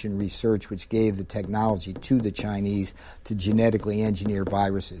gain-of-function research, which gave the technology to the Chinese to genetically engineer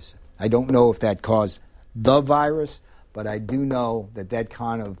viruses. I don't know if that caused the virus, but I do know that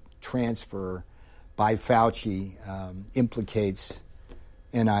kind of transfer by Fauci implicates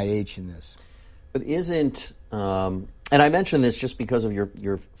NIH in this. But isn't, and I mention this just because of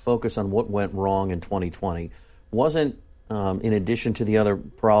your focus on what went wrong in 2020, wasn't, in addition to the other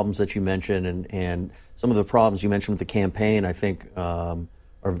problems that you mentioned and some of the problems you mentioned with the campaign, I think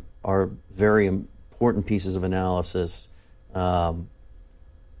are very important pieces of analysis.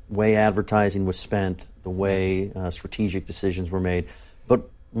 Way advertising was spent, the way strategic decisions were made. But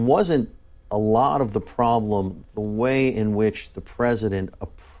wasn't a lot of the problem the way in which the president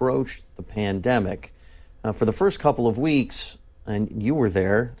approached the pandemic? For the first couple of weeks, and you were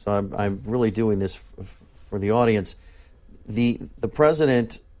there, so I'm really doing this for the audience, the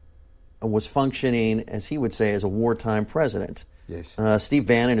president was functioning, as he would say, as a wartime president. Yes. Steve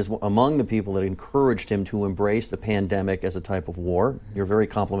Bannon is among the people that encouraged him to embrace the pandemic as a type of war. You're very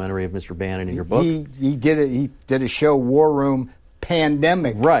complimentary of Mr. Bannon in your book. He did a show, War Room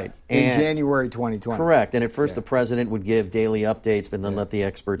Pandemic, right, in January 2020. Correct. And at first the president would give daily updates, but then let the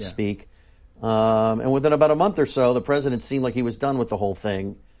experts speak. And within about a month or so, the president seemed like he was done with the whole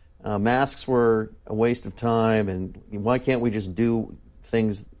thing. Masks were a waste of time, and why can't we just do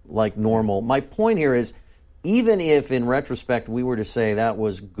things like normal? My point here is, even if in retrospect we were to say that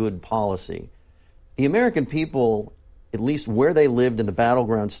was good policy, the American people, at least where they lived in the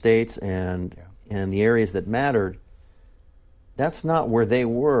battleground states and the areas that mattered, that's not where they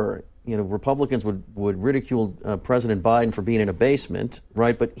were. Republicans would ridicule President Biden for being in a basement,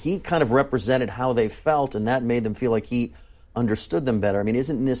 right? But he kind of represented how they felt, and that made them feel like he understood them better. I mean,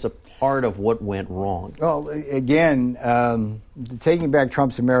 isn't this a part of what went wrong? Well, again, taking back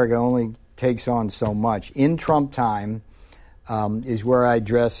Trump's America only takes on so much. In Trump time is where I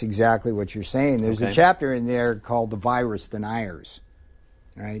address exactly what you're saying. There's a chapter in there called The Virus Deniers,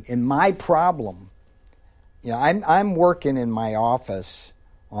 right? And my problem, I'm working in my office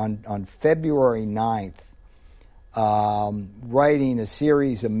on February 9th, writing a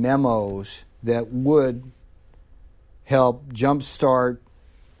series of memos that would help jumpstart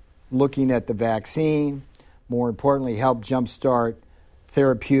looking at the vaccine, more importantly, help jumpstart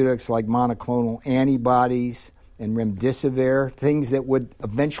therapeutics like monoclonal antibodies and remdesivir, things that would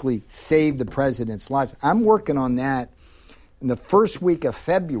eventually save the president's life. I'm working on that in the first week of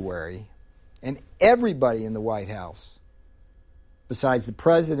February, and everybody in the White House, besides the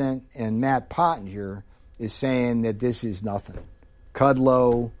president and Matt Pottinger, is saying that this is nothing.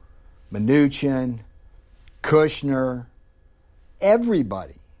 Kudlow, Mnuchin, Kushner,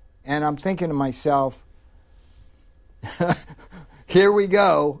 everybody. And I'm thinking to myself, here we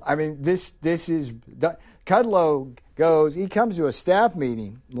go. I mean, this is... Kudlow goes, he comes to a staff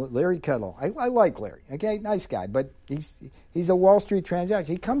meeting, Larry Kudlow. I like Larry, okay, nice guy, but he's a Wall Street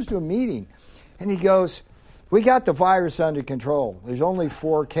transaction. He comes to a meeting, and he goes, we got the virus under control. There's only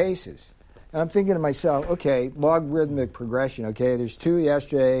 4 cases. And I'm thinking to myself, okay, logarithmic progression, okay, there's 2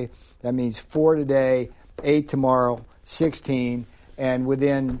 yesterday, that means 4 today, 8 tomorrow, 16, and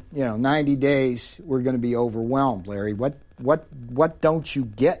within 90 days we're going to be overwhelmed, Larry. What don't you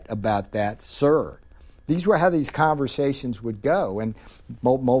get about that, sir? These were how these conversations would go, and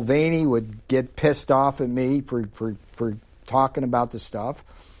Mulvaney would get pissed off at me for talking about the stuff,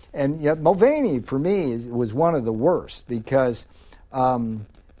 and yet Mulvaney for me was one of the worst because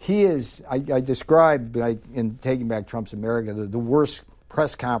he is. I described in Taking Back Trump's America the worst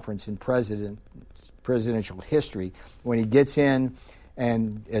press conference in presidential history when he gets in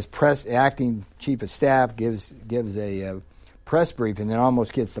and as acting chief of staff gives a press briefing and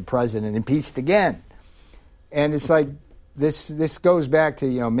almost gets the president impeached again. And it's like this goes back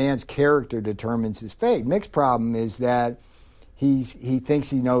to man's character determines his fate. Mick's problem is that he thinks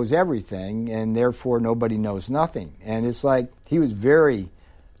he knows everything and therefore nobody knows nothing. And it's like he was very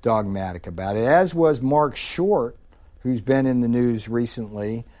dogmatic about it, as was Mark Short, who's been in the news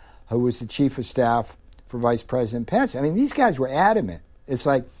recently, who was the chief of staff for Vice President Pence. I mean, these guys were adamant. It's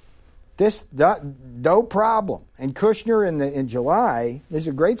like No problem. And Kushner in July, there's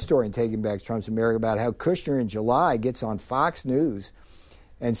a great story in Taking Back Trump's America about how Kushner in July gets on Fox News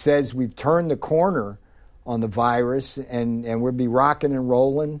and says we've turned the corner on the virus and we'll be rocking and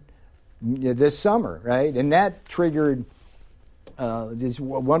rolling this summer, right? And that triggered this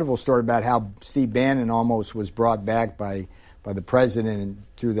wonderful story about how Steve Bannon almost was brought back by the president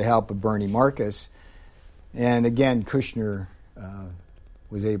through the help of Bernie Marcus. And again, Kushner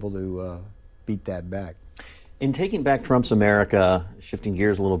was able to beat that back. In Taking Back Trump's America, shifting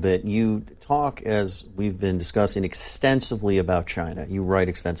gears a little bit, you talk, as we've been discussing, extensively about China. You write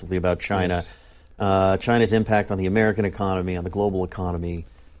extensively about China, yes. China's impact on the American economy, on the global economy,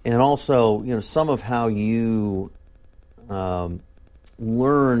 and also, some of how you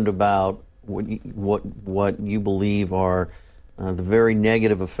learned about what you believe are the very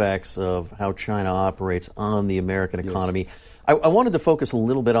negative effects of how China operates on the American economy. Yes. I wanted to focus a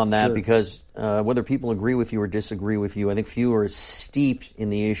little bit on that sure. because whether people agree with you or disagree with you, I think few are as steeped in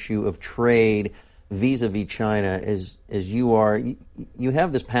the issue of trade vis-a-vis China as you are. You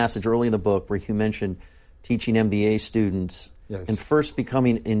have this passage early in the book where you mentioned teaching MBA students yes. and first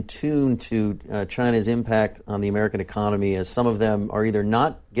becoming in tune to China's impact on the American economy, as some of them are either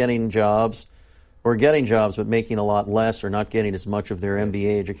not getting jobs or getting jobs but making a lot less, or not getting as much of their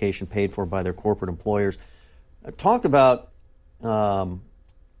MBA education paid for by their corporate employers. Talk about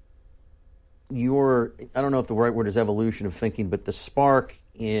your, I don't know if the right word is evolution of thinking, but the spark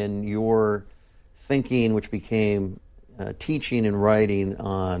in your thinking, which became teaching and writing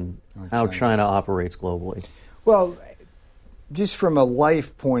on how China operates globally. Well, just from a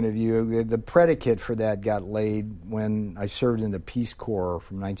life point of view, the predicate for that got laid when I served in the Peace Corps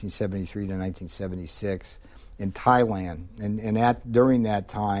from 1973 to 1976 in Thailand. And during that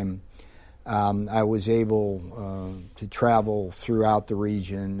time, I was able to travel throughout the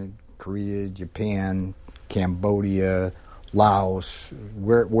region, Korea, Japan, Cambodia, Laos,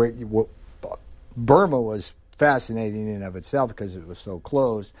 where Burma was fascinating in and of itself because it was so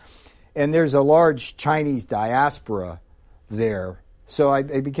closed. And there's a large Chinese diaspora there. So I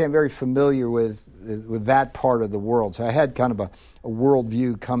became very familiar with that part of the world. So I had kind of a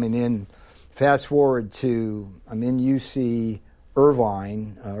worldview coming in. Fast forward to, I'm in UC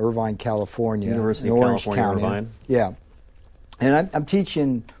Irvine, California. University in of Orange California, County. Irvine. Yeah. And I'm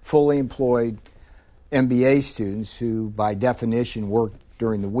teaching fully employed MBA students who, by definition, work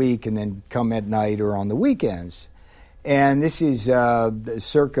during the week and then come at night or on the weekends. And this is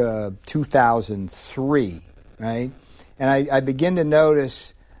circa 2003, right? And I begin to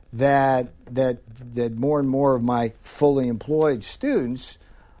notice that more and more of my fully employed students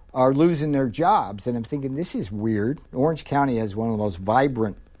are losing their jobs. And I'm thinking, this is weird. Orange County has one of the most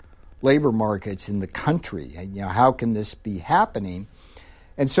vibrant labor markets in the country. How can this be happening?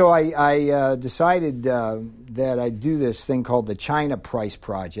 And so I decided that I'd do this thing called the China Price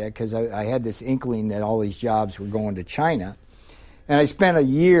Project, because I had this inkling that all these jobs were going to China. And I spent a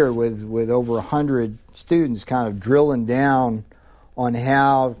year with over 100 students kind of drilling down on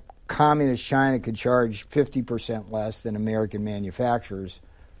how communist China could charge 50% less than American manufacturers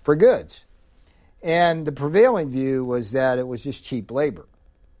for goods. And the prevailing view was that it was just cheap labor.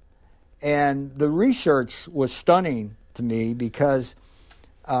 And the research was stunning to me because,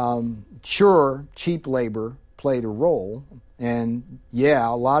 sure, cheap labor played a role. And, yeah,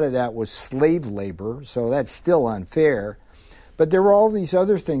 a lot of that was slave labor, so that's still unfair. But there were all these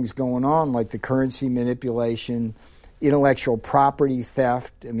other things going on, like the currency manipulation, intellectual property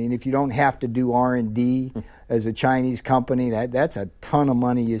theft. I mean, if you don't have to do R&D as a Chinese company, that's a ton of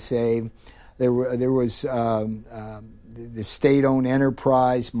money you save. There was the state-owned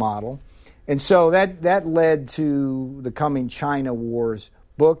enterprise model. And so that led to the Coming China Wars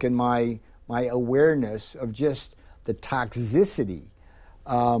book and my awareness of just the toxicity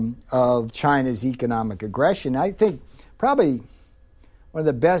of China's economic aggression. I think probably one of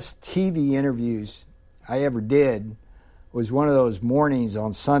the best TV interviews I ever did was one of those mornings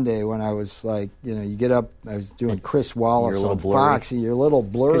on Sunday when I was like, you get up, I was doing Chris Wallace on Fox, and you're a little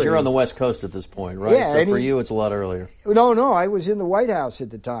blurry. Because you're on the West Coast at this point, right? Yeah, so for you, it's a lot earlier. No, I was in the White House at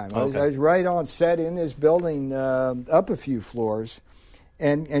the time. Okay. I was right on set in this building up a few floors.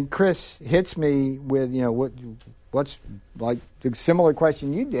 And Chris hits me with, what's like the similar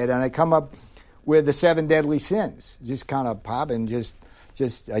question you did, and I come up with the 7 deadly sins, just kind of popping,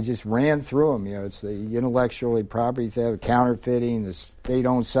 I just ran through them. It's the intellectual property theft, counterfeiting, the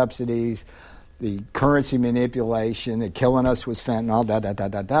state-owned subsidies, the currency manipulation, the killing us with fentanyl,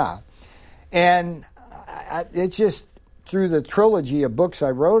 da. And it's just through the trilogy of books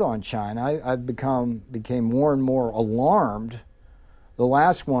I wrote on China, I became more and more alarmed the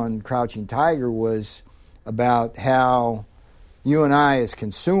last one, Crouching Tiger, was about how you and I as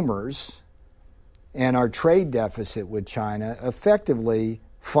consumers and our trade deficit with China effectively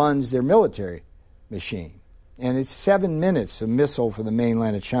funds their military machine. And it's 7 minutes a missile from the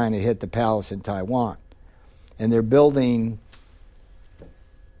mainland of China hit the palace in Taiwan. And they're building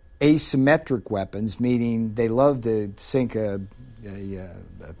asymmetric weapons, meaning they love to sink a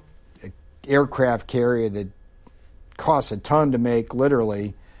aircraft carrier that costs a ton to make,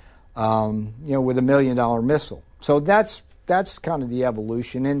 literally, with $1 million missile. So that's kind of the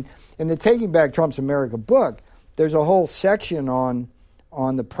evolution. And in the Taking Back Trump's America book, there's a whole section on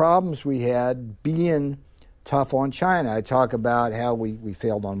the problems we had being tough on China. I talk about how we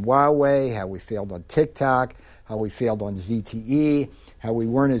failed on Huawei, how we failed on TikTok, how we failed on ZTE, how we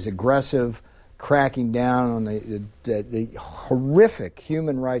weren't as aggressive cracking down on the horrific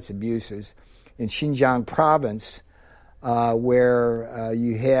human rights abuses in Xinjiang province, where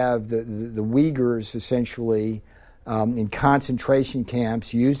you have the Uyghurs essentially in concentration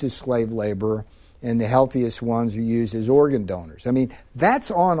camps used as slave labor, and the healthiest ones are used as organ donors. I mean, that's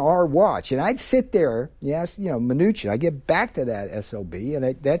on our watch. And I'd sit there, yes, Mnuchin, I get back to that SOB,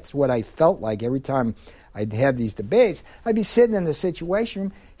 and that's what I felt like every time I'd have these debates. I'd be sitting in the Situation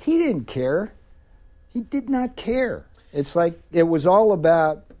Room. He didn't care. He did not care. It's like it was all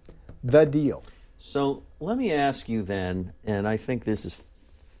about the deal. So let me ask you then, and I think this is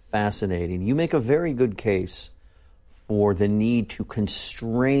fascinating. You make a very good case for the need to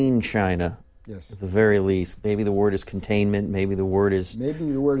constrain China. Yes. At the very least. Maybe the word is containment. Maybe the word is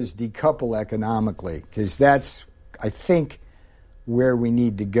decouple economically, because that's, I think, where we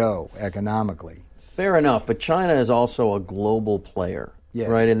need to go economically. Fair enough, but China is also a global player, yes,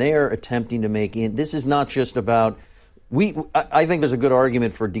 right? And they are attempting to make this is not just about I think there's a good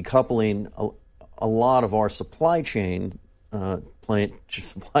argument for decoupling a lot of our supply chains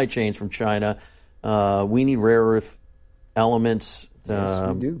from China. We need rare earth elements.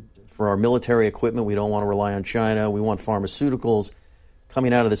 Yes, we do. For our military equipment, we don't want to rely on China. We want pharmaceuticals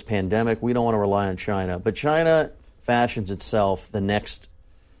coming out of this pandemic. We don't want to rely on China. But China fashions itself the next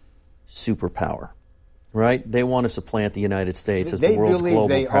superpower, right? They want to supplant the United States as the world's global power.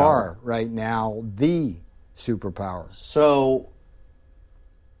 They believe they are right now the superpower. So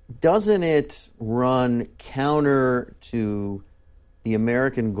doesn't it run counter to the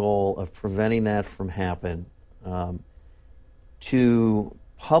American goal of preventing that from happening to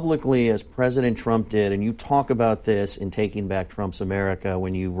publicly, as President Trump did, and you talk about this in Taking Back Trump's America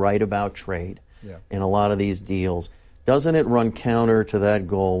when you write about trade and a lot of these deals, doesn't it run counter to that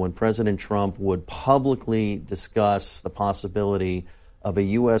goal when President Trump would publicly discuss the possibility of a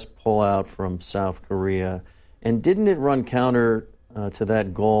U.S. pullout from South Korea? And didn't it run counter to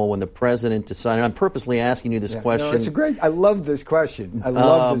that goal when the president decided, I'm purposely asking you this question. No, it's I love this question. I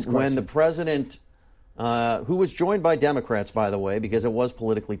love this question. When the president, who was joined by Democrats, by the way, because it was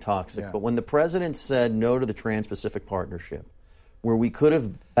politically toxic, but when the president said no to the Trans-Pacific Partnership, where we could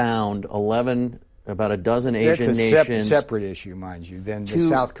have bound about a dozen Asian nations. That's a separate issue, mind you, than the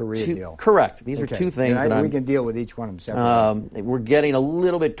South Korea deal. Correct. These are two things we can deal with each one of them separately. We're getting a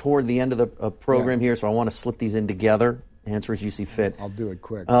little bit toward the end of the program here, so I want to slip these in together. Answer as you see fit. I'll do it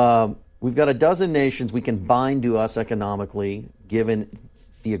quick. We've got a dozen nations we can bind to us economically, given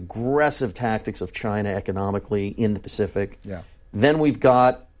the aggressive tactics of China economically in the Pacific. Yeah. Then we've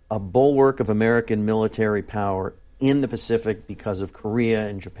got a bulwark of American military power in the Pacific because of Korea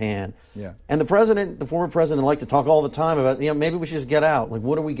and Japan. Yeah. And the former president, liked to talk all the time about, maybe we should just get out. Like,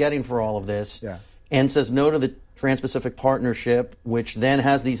 what are we getting for all of this? Yeah. And says no to the Trans-Pacific Partnership, which then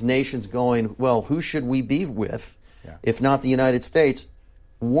has these nations going, well, who should we be with, if not the United States?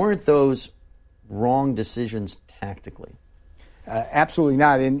 Weren't those wrong decisions tactically? Absolutely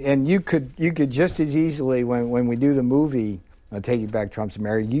not. And you could just as easily, when we do the movie Taking Back Trump's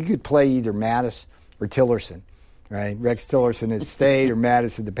America, you could play either Mattis or Tillerson. Right, Rex Tillerson at State or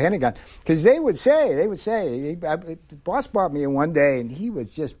Mattis at the Pentagon, because they would say, the boss brought me in one day and he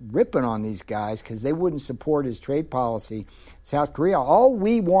was just ripping on these guys because they wouldn't support his trade policy. South Korea, all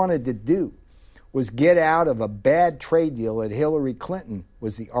we wanted to do was get out of a bad trade deal that Hillary Clinton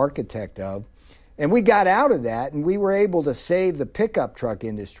was the architect of, and we got out of that, and we were able to save the pickup truck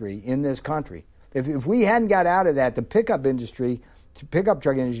industry in this country. If we hadn't got out of that, the pickup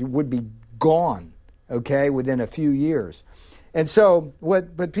truck industry would be gone. Okay, within a few years. And so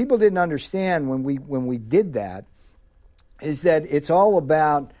what people didn't understand when we did that is that it's all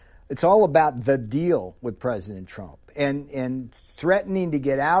about the deal with President Trump and threatening to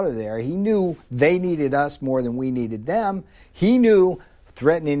get out of there. He knew they needed us more than we needed them. He knew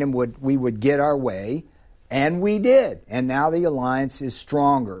threatening them we would get our way, And we did. And now the alliance is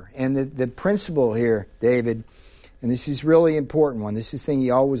stronger. And the principle here, David, and this is really important one, this is the thing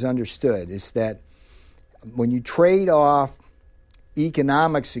he always understood, is that when you trade off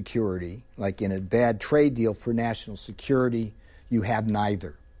economic security, like in a bad trade deal, for national security, you have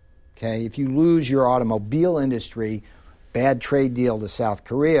neither. Okay? If you lose your automobile industry, bad trade deal to South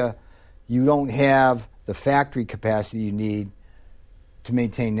Korea, you don't have the factory capacity you need to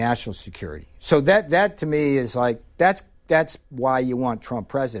maintain national security. So that to me is like, that's why you want Trump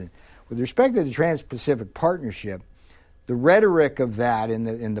president. With respect to the Trans-Pacific Partnership, the rhetoric of that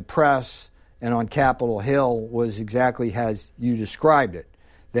in the press and on Capitol Hill was exactly as you described it,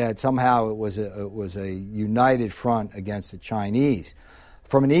 that somehow it was a united front against the Chinese.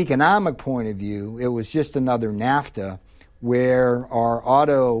 From an economic point of view, it was just another NAFTA where our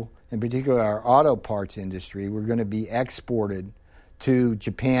auto, in particular our auto parts industry, were going to be exported to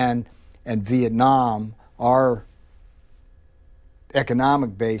Japan and Vietnam. Our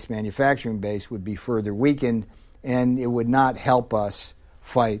economic base, manufacturing base, would be further weakened, and it would not help us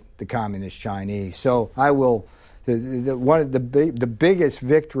fight the communist Chinese. So one of the biggest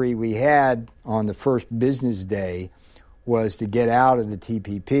victory we had on the first business day was to get out of the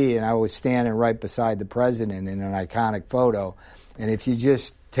TPP, and I was standing right beside the president in an iconic photo. And if you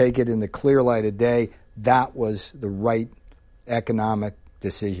just take it in the clear light of day, that was the right economic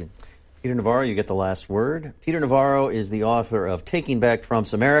decision. Peter Navarro, you get the last word. Peter Navarro is the author of Taking Back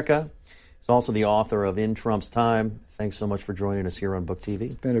Trump's America. He's also the author of In Trump's Time. Thanks so much for joining us here on Book TV.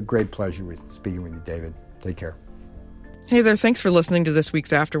 It's been a great pleasure speaking with you, David. Take care. Hey there, thanks for listening to this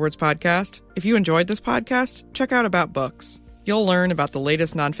week's Afterwards podcast. If you enjoyed this podcast, check out About Books. You'll learn about the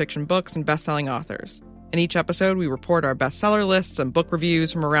latest nonfiction books and best-selling authors. In each episode, we report our bestseller lists and book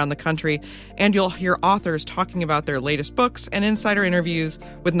reviews from around the country, and you'll hear authors talking about their latest books and insider interviews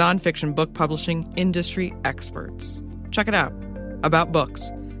with nonfiction book publishing industry experts. Check it out. About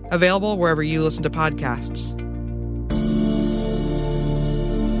Books. Available wherever you listen to podcasts.